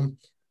curriculum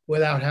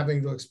without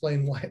having to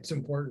explain why it's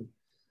important.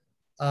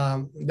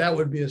 That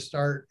would be a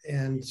start.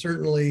 And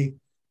certainly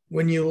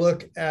when you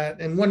look at,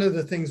 and one of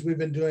the things we've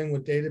been doing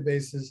with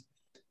databases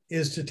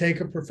is to take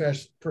a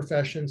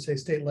profession, say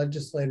state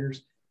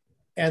legislators,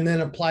 and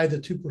then apply the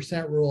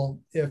 2% rule.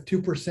 If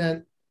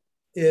 2%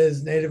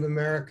 is Native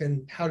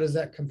American, how does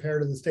that compare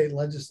to the state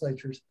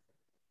legislatures?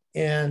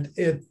 And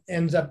it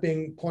ends up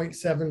being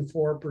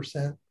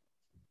 0.74%.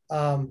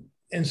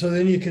 And so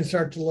then you can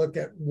start to look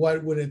at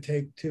what would it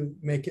take to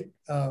make it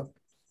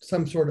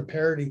some sort of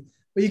parity.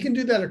 But you can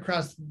do that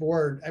across the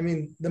board. I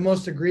mean, the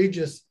most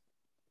egregious,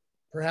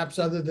 perhaps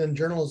other than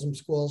journalism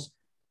schools,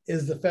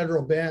 is the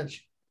federal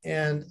bench.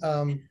 And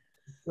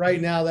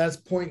right now that's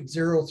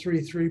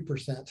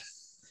 0.033%.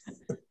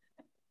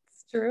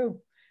 It's true.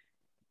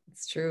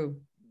 It's true.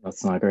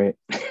 That's not great.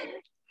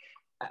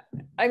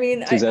 I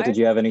mean, Suzette, did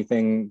you have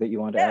anything that you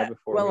want to add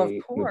before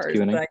we move to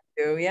Q&A? I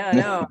do. Yeah,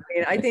 no. I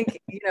mean, I think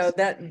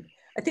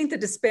I think the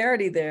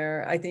disparity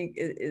there, I think,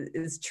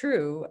 is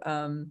true.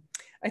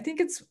 I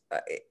think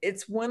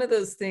it's one of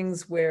those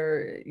things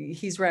where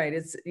he's right.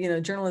 It's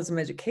journalism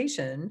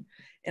education,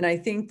 and I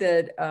think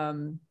that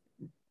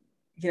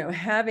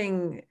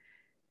having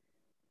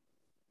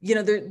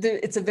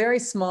it's a very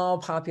small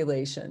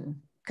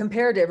population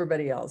compared to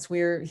everybody else,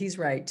 he's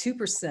right,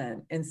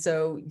 2%. And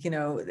so,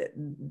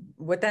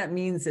 what that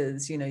means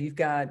is, you've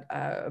got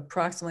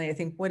approximately, I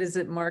think, what is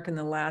it, Mark, in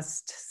the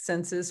last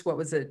census, what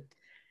was it,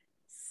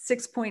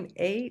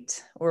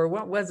 6.8, or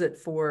what was it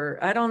for?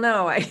 I don't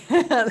know.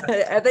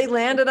 Have they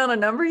landed on a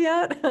number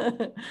yet? I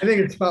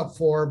think it's about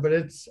 4, but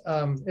it's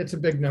a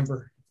big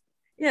number.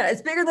 Yeah,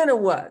 it's bigger than it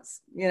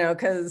was,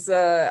 because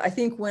I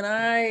think when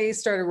I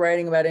started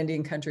writing about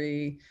Indian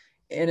country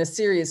in a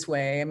serious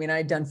way, I mean,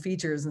 I'd done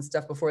features and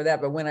stuff before that,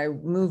 but when I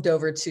moved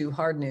over to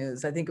hard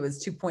news, I think it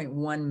was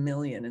 2.1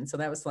 million. And so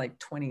that was like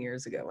 20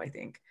 years ago, I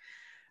think.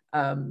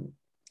 And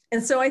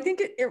so I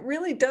think it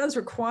really does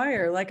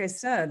require, like I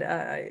said,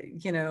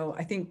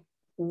 I think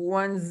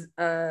one's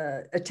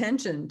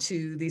attention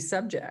to these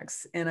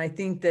subjects. And I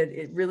think that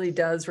it really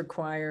does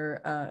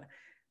require,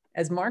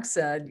 as Mark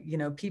said,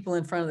 people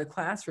in front of the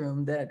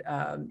classroom that,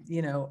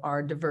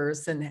 are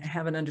diverse and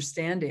have an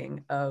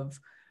understanding of,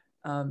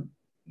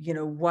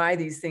 why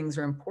these things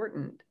are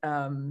important.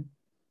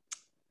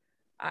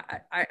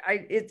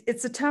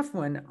 It's a tough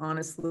one,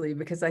 honestly,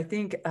 because I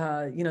think,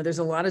 there's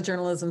a lot of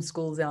journalism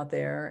schools out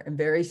there and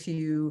very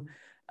few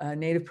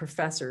Native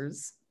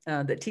professors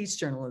that teach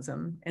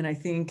journalism. And I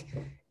think,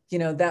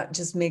 that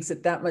just makes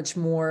it that much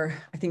more,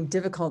 I think,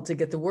 difficult to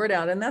get the word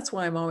out. And that's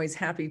why I'm always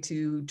happy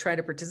to try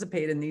to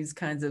participate in these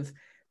kinds of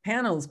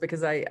panels,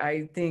 because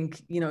I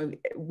think,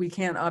 we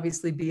can't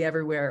obviously be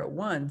everywhere at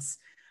once.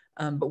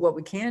 But what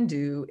we can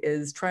do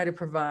is try to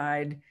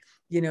provide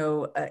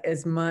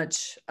as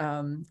much,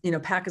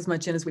 pack as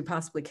much in as we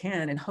possibly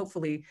can. And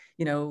hopefully,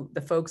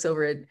 the folks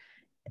over at,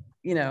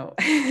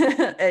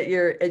 at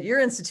your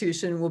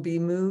institution will be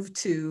moved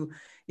to,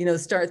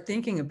 start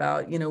thinking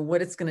about,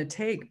 what it's going to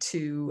take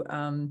to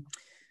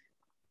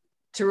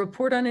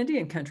report on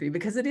Indian country,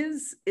 because it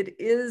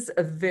is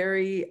a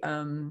very,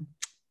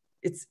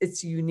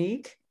 it's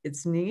unique,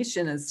 it's niche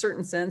in a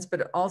certain sense,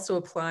 but it also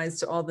applies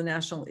to all the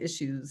national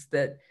issues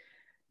that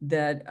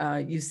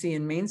you see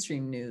in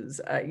mainstream news,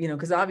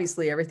 because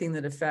obviously everything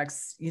that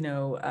affects,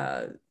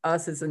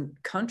 us as a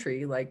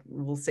country, like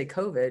we'll say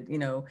COVID,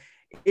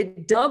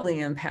 it doubly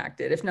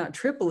impacted, if not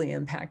triply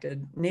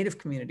impacted, Native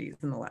communities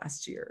in the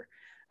last year.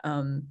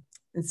 And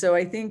so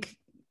I think,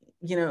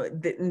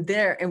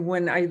 and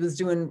when I was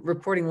doing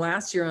reporting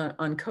last year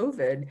on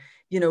COVID,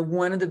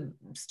 one of the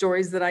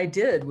stories that I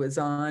did was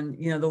on,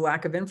 the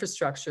lack of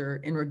infrastructure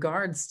in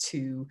regards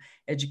to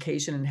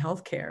education and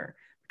healthcare.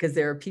 Because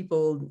there are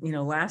people,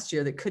 last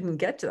year that couldn't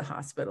get to the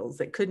hospitals,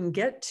 that couldn't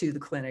get to the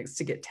clinics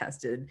to get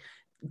tested,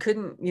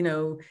 couldn't,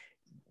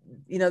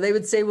 they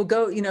would say, well,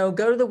 go to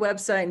the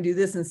website and do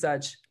this and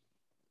such.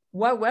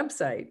 What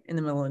website in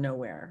the middle of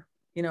nowhere?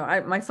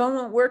 My phone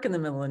won't work in the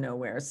middle of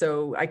nowhere.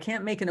 So I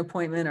can't make an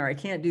appointment, or I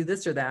can't do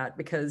this or that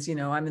because,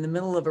 I'm in the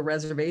middle of a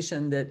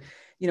reservation that,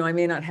 I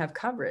may not have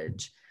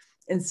coverage.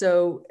 And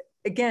so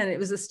again, it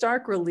was a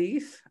stark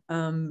relief.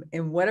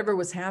 And whatever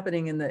was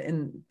happening in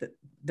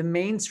the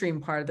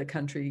mainstream part of the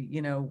country,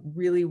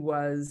 really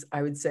was,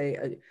 I would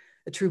say,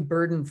 a true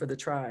burden for the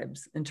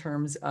tribes in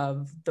terms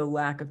of the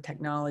lack of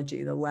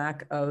technology, the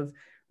lack of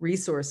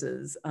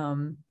resources.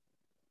 And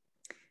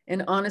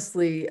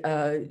honestly,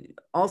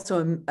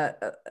 also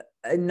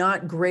a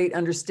not great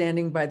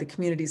understanding by the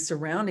communities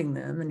surrounding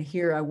them. And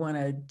here I want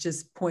to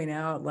just point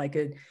out, like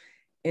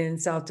in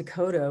South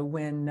Dakota,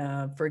 when,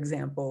 for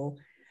example,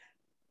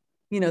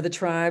 the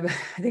tribe,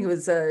 I think it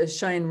was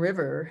Cheyenne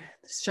River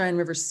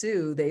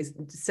Sioux, they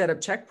set up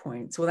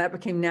checkpoints. Well, that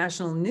became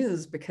national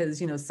news because,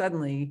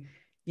 suddenly,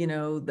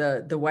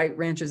 the white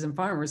ranchers and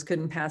farmers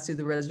couldn't pass through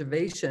the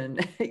reservation,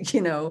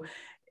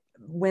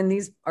 when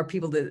these are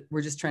people that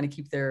were just trying to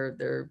keep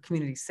their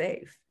community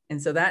safe.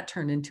 And so that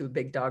turned into a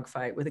big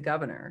dogfight with the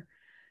governor.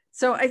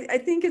 So I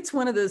think it's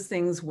one of those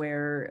things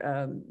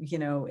where,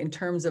 in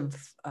terms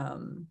of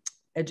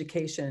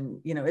education,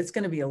 it's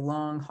going to be a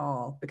long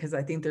haul, because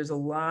I think there's a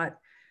lot,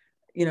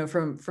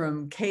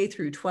 from K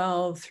through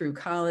 12, through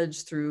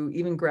college, through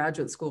even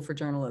graduate school for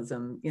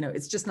journalism,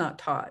 it's just not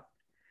taught.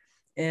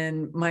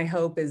 And my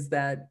hope is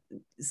that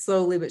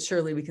slowly but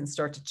surely we can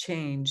start to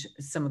change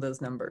some of those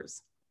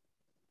numbers.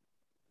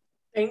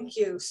 Thank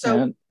you.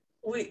 So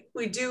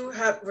we do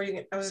have,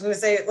 I was going to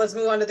say, let's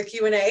move on to the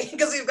Q&A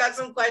because we've got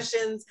some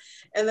questions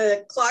and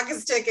the clock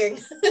is ticking.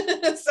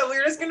 So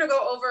we're just going to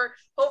go over,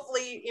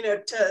 hopefully,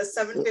 to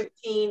 7:15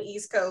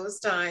 East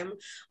Coast time.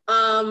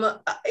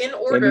 In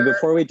order. Amy,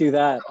 before we do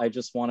that, I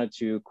just wanted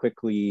to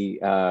quickly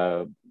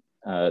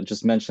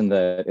just mention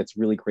that it's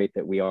really great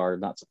that we are,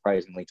 not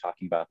surprisingly,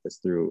 talking about this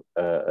through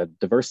a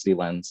diversity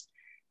lens,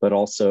 but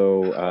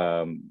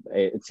also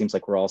it seems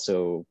like we're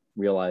also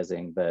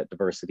realizing that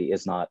diversity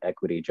is not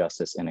equity,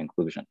 justice, and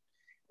inclusion.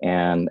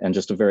 And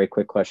just a very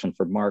quick question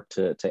for Mark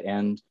to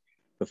end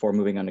before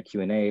moving on to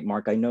Q&A.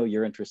 Mark, I know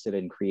you're interested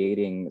in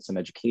creating some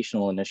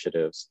educational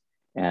initiatives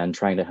and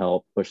trying to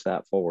help push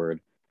that forward.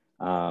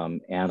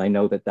 And I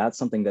know that that's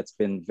something that's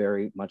been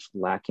very much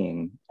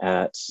lacking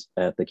at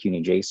the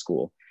CUNY J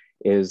School.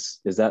 Is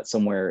that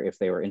somewhere, if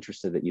they were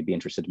interested, that you'd be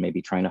interested in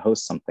maybe trying to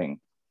host something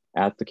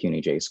at the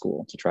CUNY J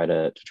School to try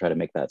to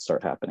make that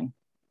start happening?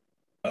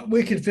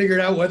 We could figure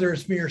it out whether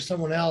it's me or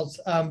someone else.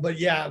 But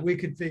yeah, we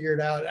could figure it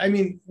out. I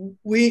mean,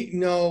 we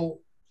know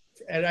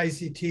at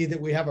ICT that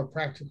we have a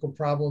practical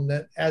problem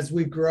that as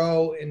we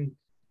grow and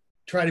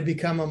try to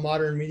become a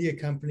modern media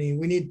company,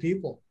 we need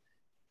people.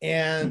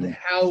 And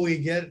how we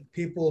get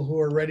people who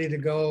are ready to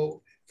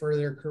go for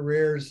their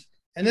careers.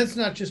 And that's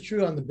not just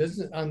true on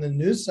the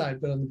news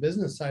side, but on the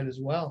business side as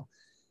well.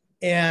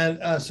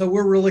 And so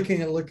we're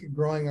looking at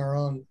growing our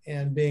own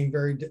and being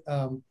very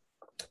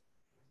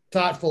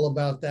thoughtful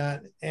about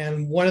that.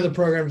 And one of the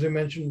programs I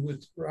mentioned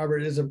with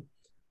Robert is a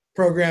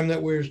program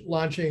that we're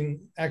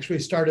launching, actually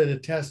started a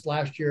test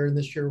last year, and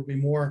this year will be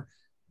more,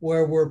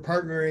 where we're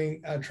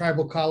partnering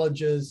tribal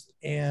colleges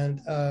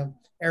and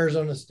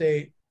Arizona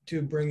State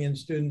to bring in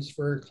students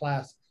for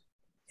class.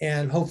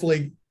 And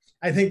hopefully,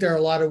 I think there are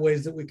a lot of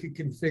ways that we could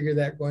configure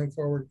that going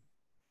forward.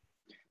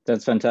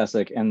 That's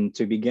fantastic. And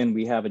to begin,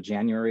 we have a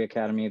January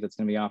Academy that's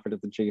going to be offered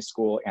at the J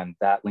School, and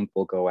that link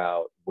will go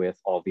out with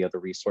all the other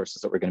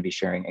resources that we're going to be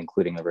sharing,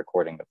 including the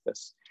recording of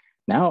this.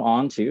 Now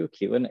on to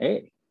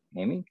Q&A.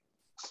 Amy?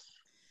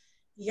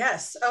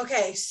 Yes,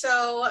 okay,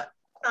 so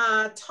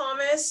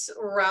Thomas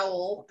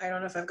Rowell, I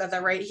don't know if I've got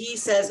that right, he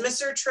says,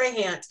 Mr.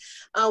 Trahant,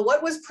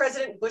 what was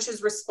President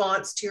Bush's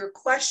response to your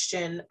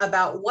question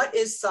about what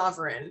is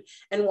sovereign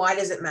and why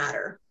does it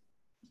matter?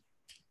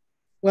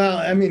 Well,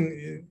 I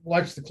mean,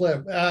 watch the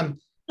clip.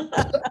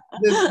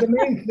 The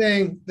main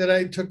thing that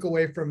I took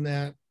away from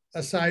that,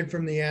 aside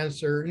from the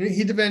answer,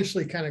 he'd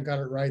eventually kind of got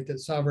it right, that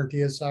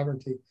sovereignty is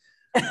sovereignty.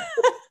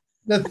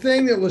 The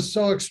thing that was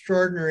so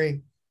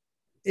extraordinary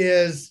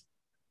is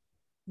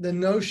the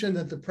notion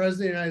that the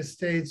President of the United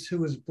States, who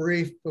was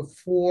briefed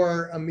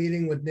before a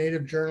meeting with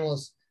Native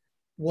journalists,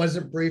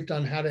 wasn't briefed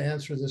on how to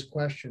answer this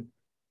question.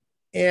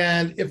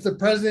 And if the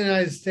President of the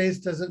United States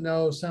doesn't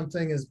know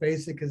something as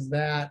basic as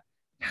that,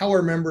 how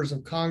are members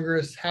of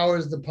Congress? How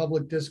is the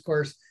public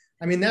discourse?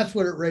 I mean, that's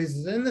what it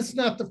raises. And it's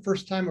not the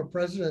first time a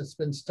president's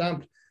been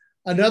stumped.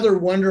 Another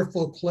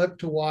wonderful clip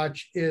to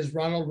watch is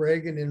Ronald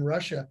Reagan in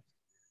Russia.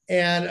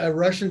 And a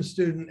Russian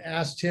student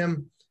asked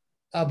him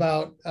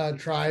about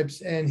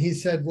tribes. And he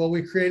said, well,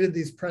 we created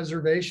these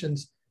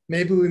preservations.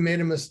 Maybe we made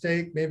a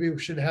mistake. Maybe we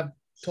should have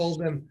told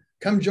them,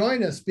 come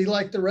join us, be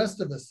like the rest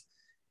of us.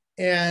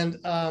 And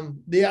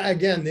the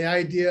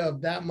idea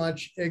of that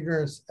much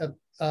ignorance at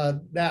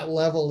that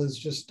level is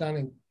just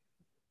stunning.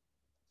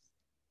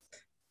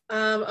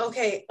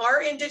 Okay,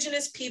 are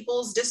Indigenous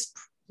peoples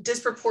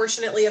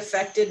disproportionately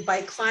affected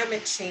by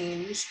climate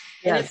change?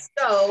 And Yes.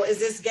 if so, is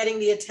this getting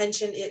the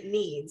attention it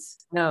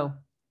needs? No.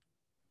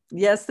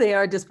 Yes, they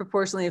are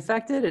disproportionately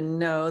affected, and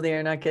no, they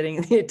are not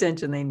getting the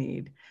attention they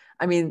need.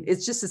 I mean,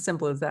 it's just as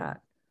simple as that.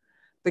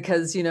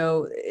 Because, you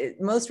know,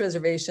 most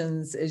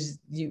reservations, as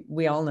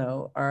we all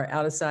know, are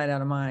out of sight,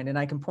 out of mind. And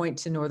I can point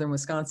to northern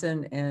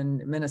Wisconsin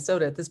and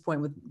Minnesota at this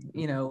point with,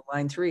 you know,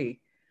 Line 3.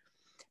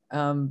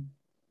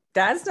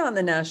 That's not in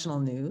the national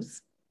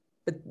news.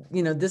 But,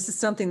 you know, this is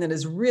something that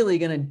is really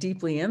going to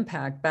deeply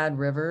impact Bad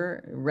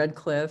River, Red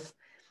Cliff,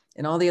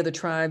 and all the other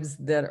tribes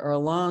that are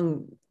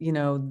along, you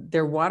know,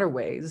 their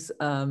waterways.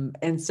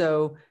 And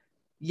so,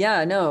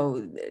 yeah,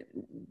 no,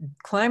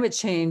 climate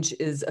change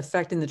is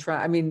affecting the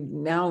tribe. I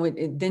mean, now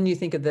then you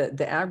think of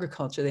the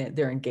agriculture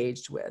they're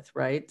engaged with,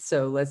 right?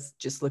 So let's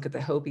just look at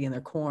the Hopi and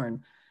their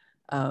corn,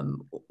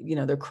 you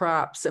know, their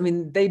crops. I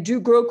mean, they do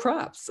grow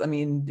crops. I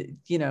mean,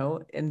 you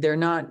know, and they're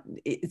not,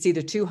 it's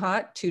either too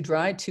hot, too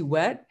dry, too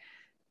wet.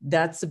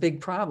 That's a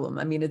big problem.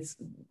 I mean,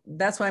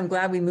 that's why I'm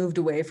glad we moved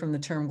away from the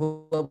term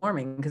global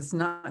warming, because it's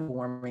not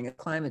warming, it's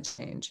climate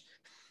change.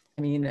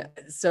 I mean,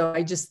 so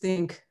I just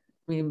think,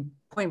 I mean,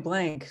 point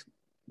blank,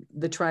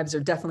 the tribes are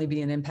definitely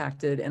being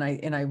impacted. And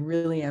I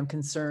really am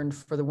concerned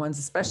for the ones,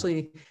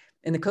 especially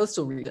in the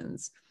coastal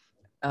regions,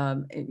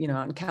 you know,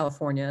 out in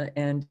California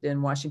and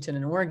in Washington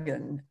and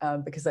Oregon,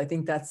 because I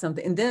think that's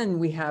something. And then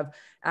we have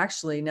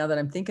actually, now that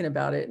I'm thinking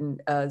about it,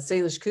 and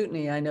Salish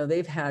Kootenai, I know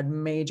they've had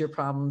major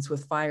problems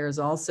with fires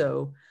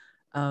also.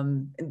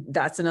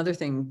 That's another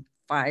thing.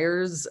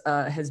 Fires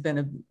has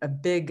been a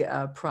big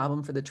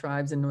problem for the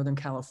tribes in Northern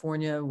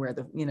California, where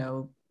you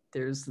know,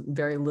 there's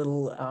very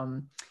little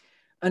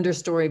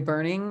understory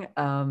burning.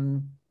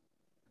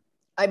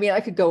 I mean, I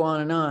could go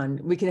on and on.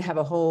 We could have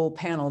a whole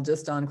panel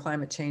just on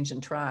climate change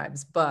and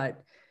tribes,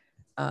 but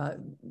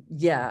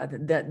yeah,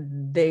 that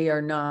they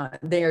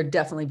are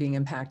definitely being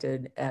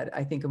impacted at,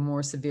 I think, a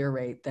more severe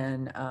rate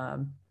than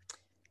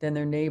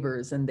their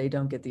neighbors, and they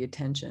don't get the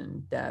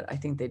attention that I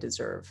think they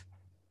deserve.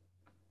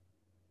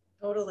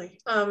 Totally.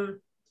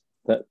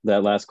 That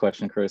last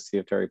question, courtesy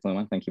of Terry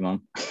Pluma. Thank you,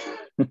 Mom.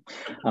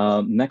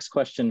 Next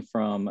question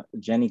from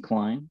Jenny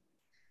Klein.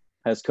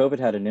 Has COVID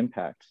had an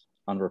impact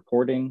on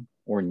reporting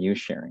or news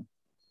sharing?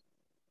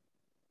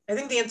 I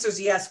think the answer is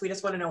yes. We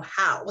just want to know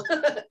how.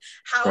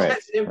 How Right,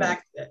 has it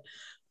impacted it?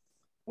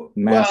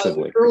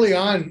 Massively. Well, early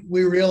on,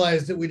 we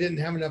realized that we didn't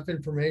have enough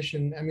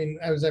information. I mean,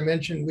 as I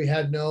mentioned, we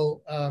had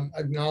no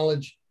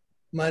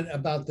acknowledgement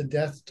about the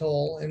death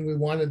toll, and we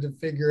wanted to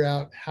figure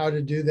out how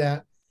to do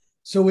that.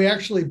 So we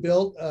actually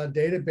built a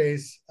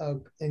database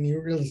of, and you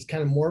really, it's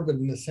kind of morbid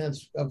in the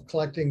sense of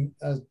collecting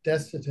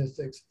death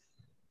statistics.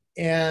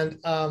 And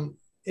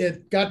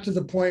it got to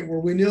the point where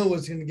we knew it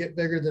was going to get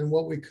bigger than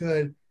what we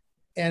could.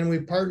 And we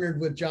partnered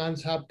with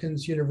Johns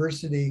Hopkins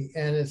University,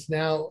 and it's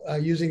now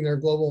using their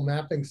global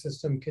mapping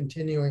system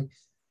continuing.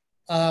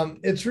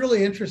 It's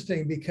really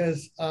interesting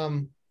because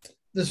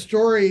the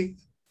story,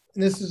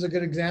 and this is a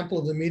good example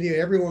of the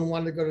media, everyone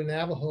wanted to go to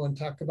Navajo and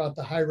talk about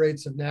the high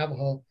rates of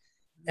Navajo.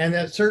 And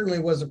that certainly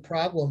was a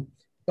problem.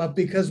 But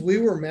because we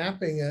were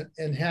mapping it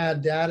and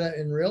had data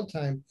in real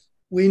time,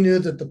 we knew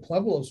that the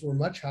Pueblos were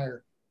much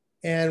higher.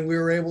 And we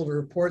were able to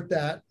report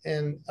that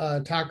and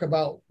talk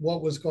about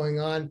what was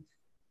going on.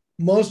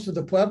 Most of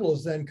the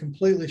Pueblos then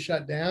completely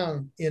shut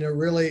down in a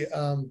really,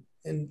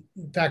 in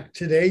fact,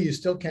 today you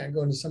still can't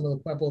go into some of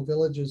the Pueblo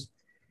villages.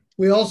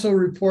 We also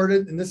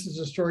reported, and this is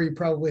a story you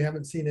probably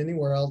haven't seen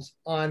anywhere else,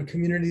 on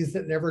communities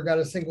that never got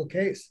a single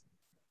case.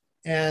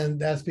 And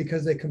that's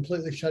because they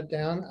completely shut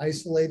down,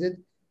 isolated,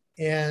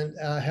 and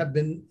have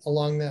been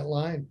along that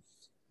line.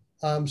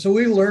 So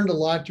we learned a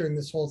lot during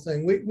this whole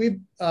thing.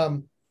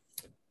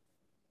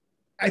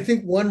 I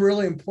think one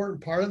really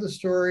important part of the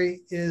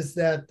story is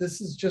that this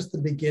is just the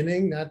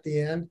beginning, not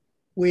the end.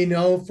 We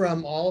know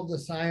from all of the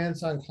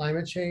science on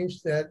climate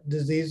change that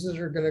diseases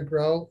are going to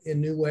grow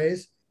in new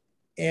ways,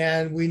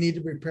 and we need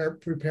to be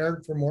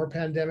prepared for more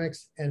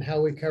pandemics and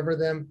how we cover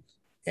them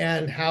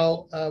and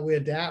how we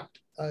adapt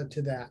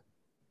to that.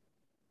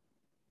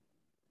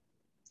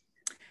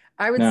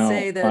 I would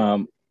say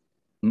that,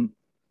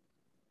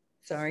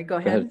 sorry, go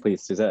ahead. Go ahead,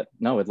 please, Suzette.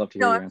 No, I'd love to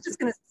hear your answer. I was just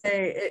going to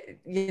say,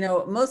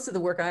 most of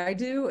the work I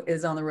do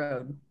is on the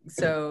road.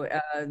 So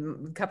a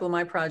couple of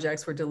my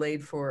projects were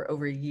delayed for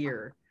over a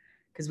year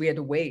because we had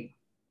to wait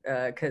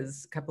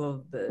because a couple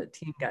of the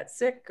team got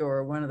sick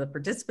or one of the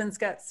participants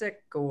got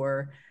sick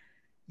or,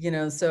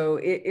 so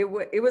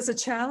it was a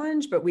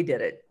challenge, but we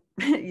did it.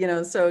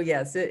 So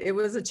yes, it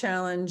was a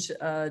challenge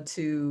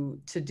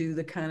to do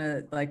the kind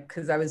of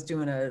because I was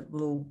doing a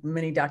little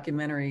mini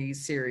documentary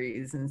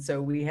series. And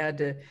so we had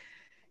to,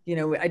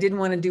 I didn't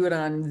want to do it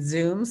on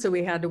Zoom, so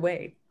we had to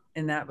wait.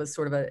 And that was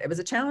sort of it was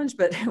a challenge,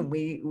 but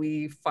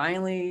we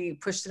finally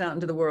pushed it out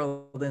into the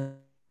world in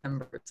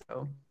December.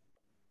 So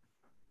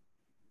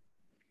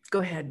go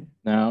ahead.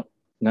 Now,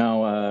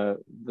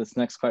 this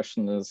next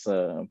question is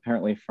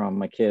apparently from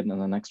my kid in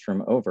the next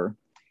room over.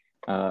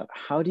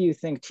 How do you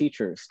think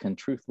teachers can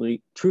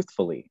truthfully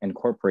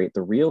incorporate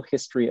the real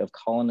history of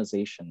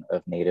colonization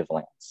of native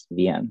lands?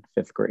 VN,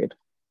 5th grade.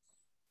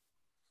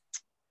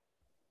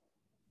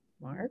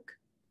 Mark?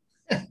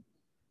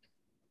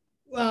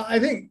 Well, I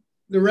think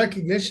the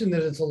recognition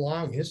that it's a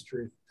long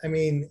history. I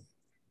mean,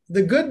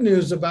 the good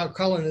news about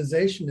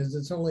colonization is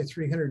it's only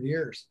 300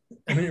 years.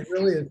 I mean, it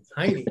really is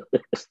tiny.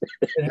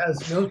 It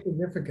has no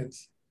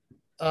significance.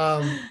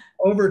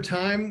 Over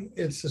time,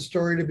 it's a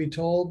story to be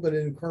told, but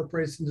it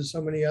incorporates into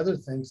so many other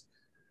things.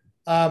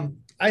 I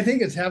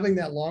think it's having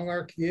that long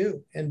arc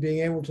view and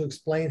being able to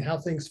explain how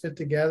things fit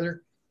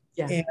together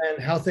and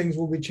how things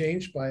will be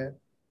changed by it.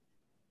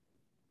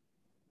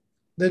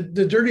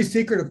 The dirty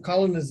secret of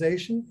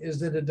colonization is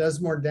that it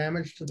does more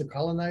damage to the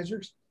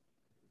colonizers.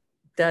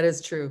 That is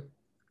true.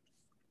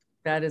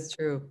 That is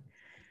true.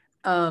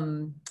 I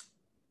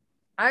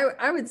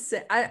would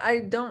say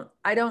I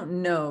don't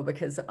know,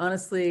 because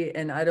honestly,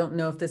 and I don't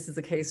know if this is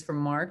the case for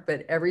Mark,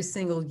 but every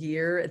single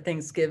year at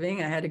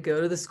Thanksgiving, I had to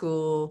go to the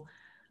school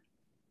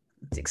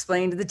to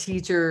explain to the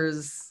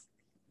teachers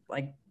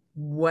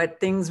what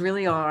things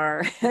really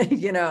are.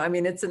 I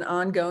mean, it's an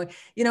ongoing,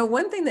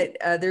 one thing that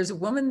there's a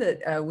woman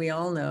that we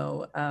all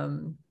know,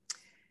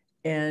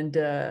 and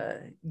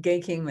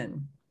Gay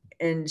Kingman.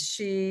 And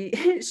she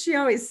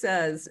always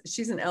says,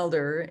 she's an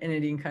elder in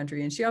Indian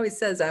country, and she always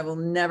says, I will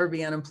never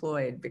be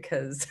unemployed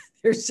because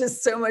there's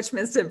just so much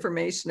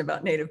misinformation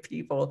about Native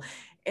people.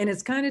 And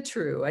it's kind of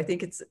true. I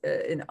think it's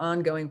an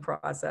ongoing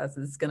process.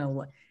 It's going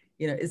to,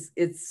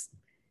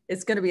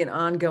 it's going to be an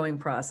ongoing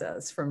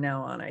process from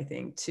now on, I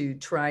think, to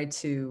try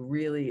to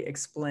really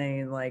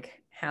explain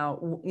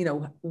how,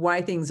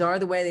 why things are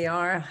the way they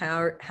are,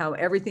 how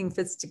everything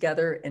fits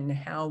together, and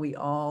how we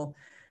all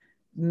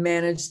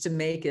managed to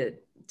make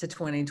it to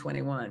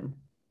 2021.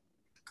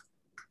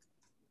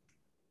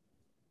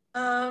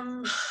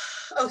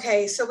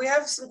 Okay, so we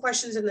have some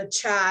questions in the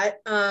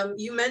chat.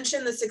 You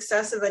mentioned the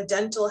success of a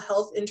dental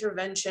health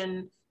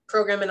intervention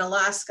program in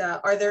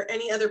Alaska. Are there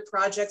any other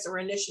projects or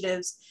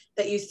initiatives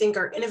that you think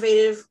are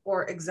innovative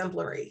or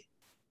exemplary?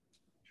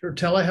 Sure,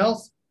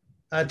 telehealth.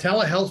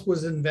 Telehealth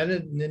was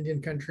invented in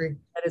Indian country.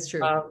 That is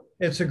true.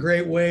 It's a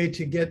great way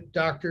to get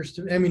doctors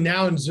to, I mean,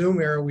 now in Zoom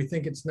era, we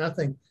think it's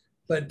nothing,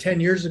 but 10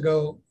 years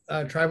ago,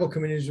 tribal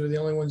communities were the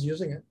only ones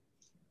using it.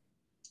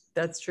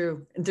 That's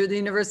true. And through the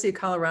University of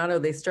Colorado,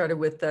 they started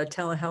with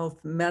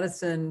telehealth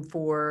medicine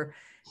for,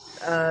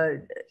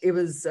 it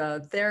was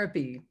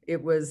therapy.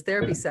 It was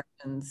therapy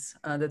sessions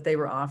that they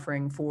were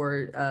offering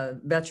for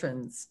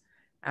veterans,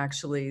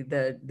 actually,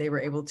 that they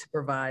were able to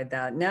provide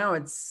that. Now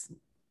it's,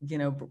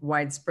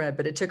 widespread,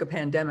 but it took a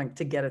pandemic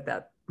to get at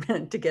that,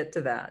 to get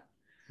to that.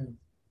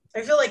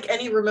 I feel like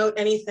any remote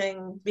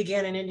anything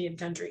began in Indian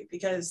country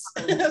because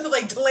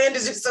like the land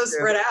is just so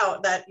spread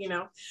out that, you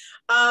know.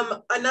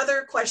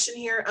 Another question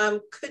here,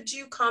 could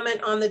you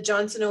comment on the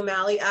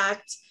Johnson-O'Malley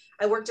Act?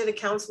 I worked as a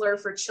counselor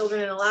for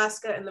children in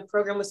Alaska and the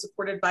program was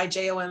supported by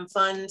JOM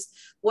funds.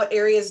 What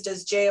areas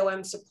does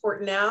JOM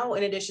support now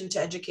in addition to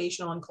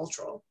educational and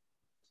cultural?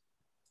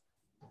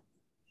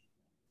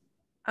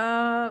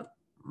 Mark,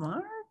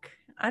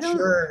 I don't.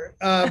 Sure.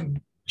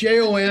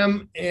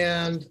 JOM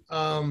and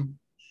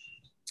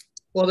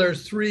well,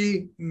 there's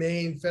 3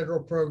 main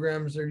federal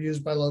programs that are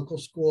used by local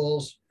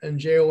schools, and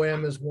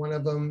JOM is one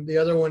of them. The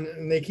other one,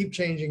 and they keep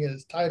changing it,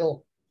 is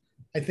Title,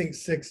 I think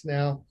 6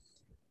 now.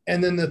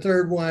 And then the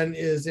third one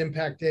is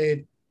Impact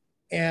Aid.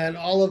 And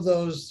all of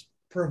those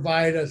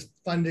provide a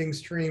funding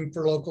stream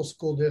for local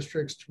school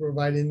districts to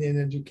provide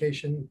Indian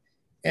education.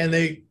 And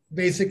they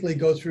basically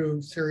go through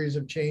a series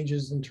of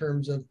changes in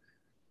terms of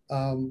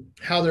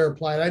how they're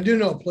applied. I do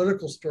know a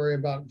political story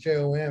about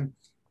JOM.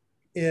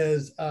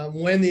 Is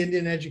when the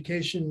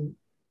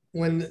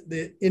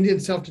Indian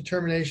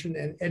Self-Determination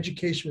and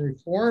Education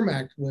Reform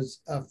Act was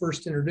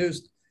first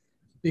introduced,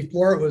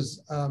 before it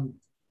was,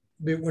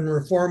 when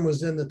reform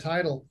was in the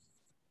title,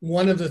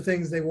 one of the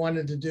things they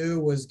wanted to do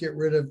was get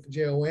rid of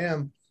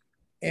JOM.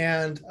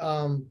 And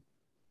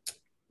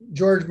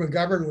George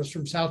McGovern was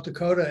from South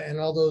Dakota, and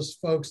all those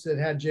folks that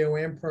had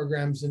JOM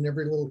programs in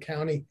every little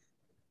county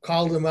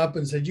called him up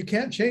and said, you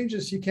can't change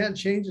this, you can't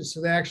change this. So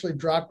they actually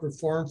dropped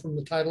reform from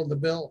the title of the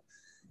bill.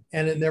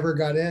 And it never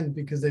got in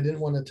because they didn't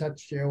want to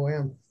touch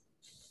JOM.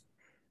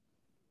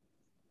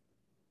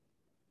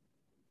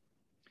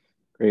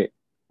 Great.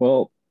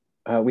 Well,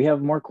 we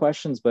have more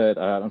questions, but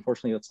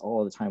unfortunately, that's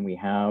all the time we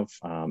have.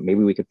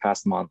 Maybe we could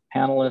pass them on to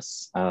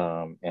panelists,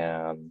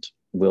 and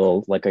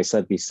we'll, like I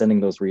said, be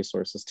sending those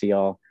resources to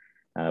y'all.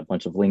 A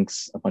bunch of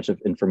links, a bunch of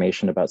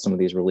information about some of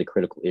these really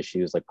critical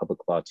issues like Public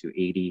Law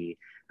 280,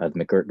 the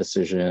McGirt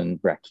decision,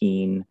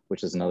 Brackeen,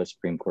 which is another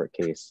Supreme Court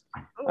case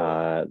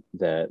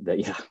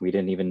that we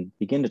didn't even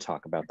begin to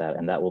talk about that,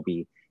 and that will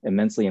be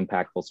immensely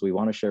impactful. So we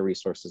want to share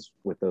resources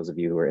with those of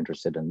you who are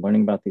interested in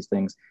learning about these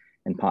things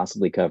and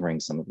possibly covering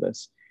some of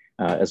this,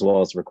 as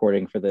well as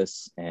recording for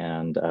this.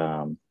 And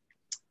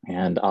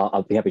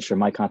I'll be happy to share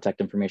my contact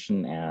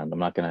information, and I'm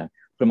not going to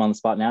put them on the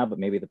spot now, but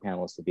maybe the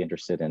panelists will be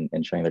interested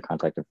in sharing their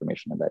contact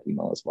information in that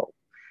email as well.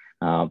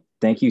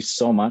 Thank you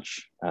so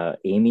much.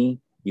 Amy,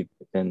 you've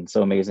been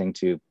so amazing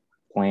to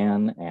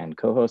plan and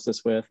co-host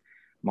this with.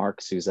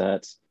 Mark,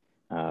 Suzette,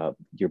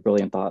 your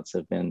brilliant thoughts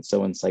have been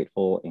so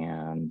insightful,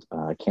 and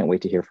I can't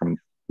wait to hear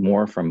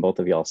more from both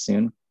of y'all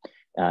soon.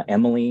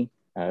 Emily,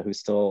 who's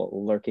still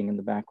lurking in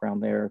the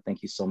background there,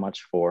 thank you so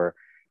much for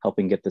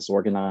helping get this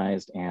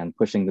organized and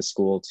pushing the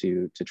school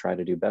to try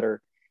to do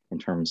better in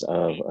terms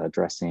of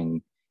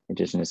addressing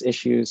Indigenous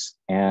issues.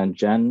 And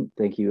Jen,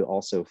 thank you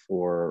also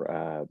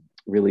for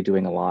really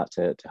doing a lot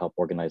to help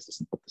organize this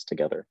and put this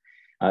together,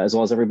 as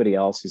well as everybody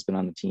else who's been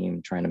on the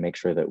team trying to make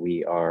sure that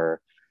we are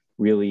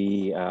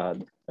really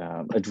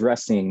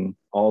addressing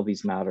all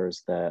these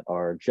matters that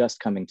are just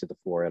coming to the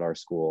fore at our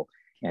school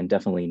and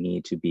definitely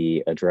need to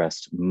be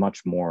addressed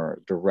much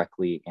more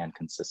directly and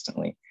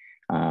consistently.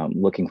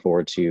 Looking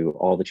forward to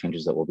all the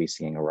changes that we'll be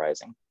seeing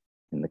arising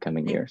in the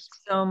coming years.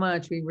 Thank you so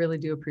much. We really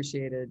do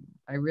appreciate it.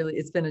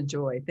 It's been a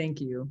joy.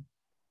 Thank you.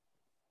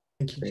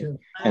 Thank you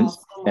too.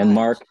 And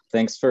Mark,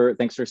 thanks for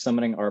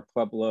summoning our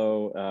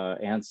Pueblo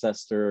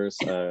ancestors,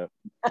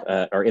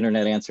 our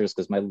internet answers,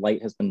 because my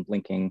light has been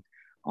blinking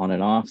on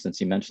and off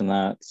since you mentioned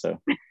that. So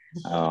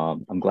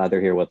I'm glad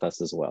they're here with us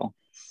as well.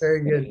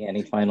 Very good.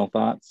 Any final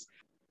thoughts?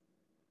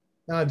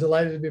 No,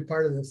 delighted to be a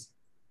part of this.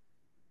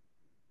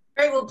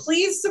 All right, well,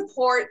 please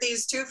support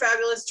these 2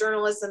 fabulous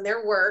journalists and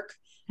their work.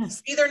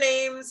 See their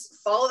names,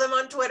 follow them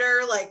on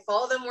Twitter,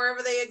 follow them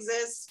wherever they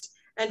exist,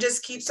 and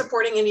just keep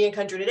supporting Indian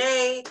Country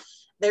Today.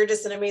 They're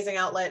just an amazing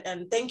outlet.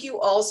 And thank you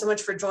all so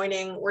much for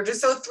joining. We're just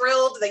so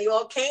thrilled that you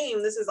all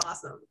came. This is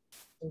awesome.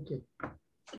 Thank you.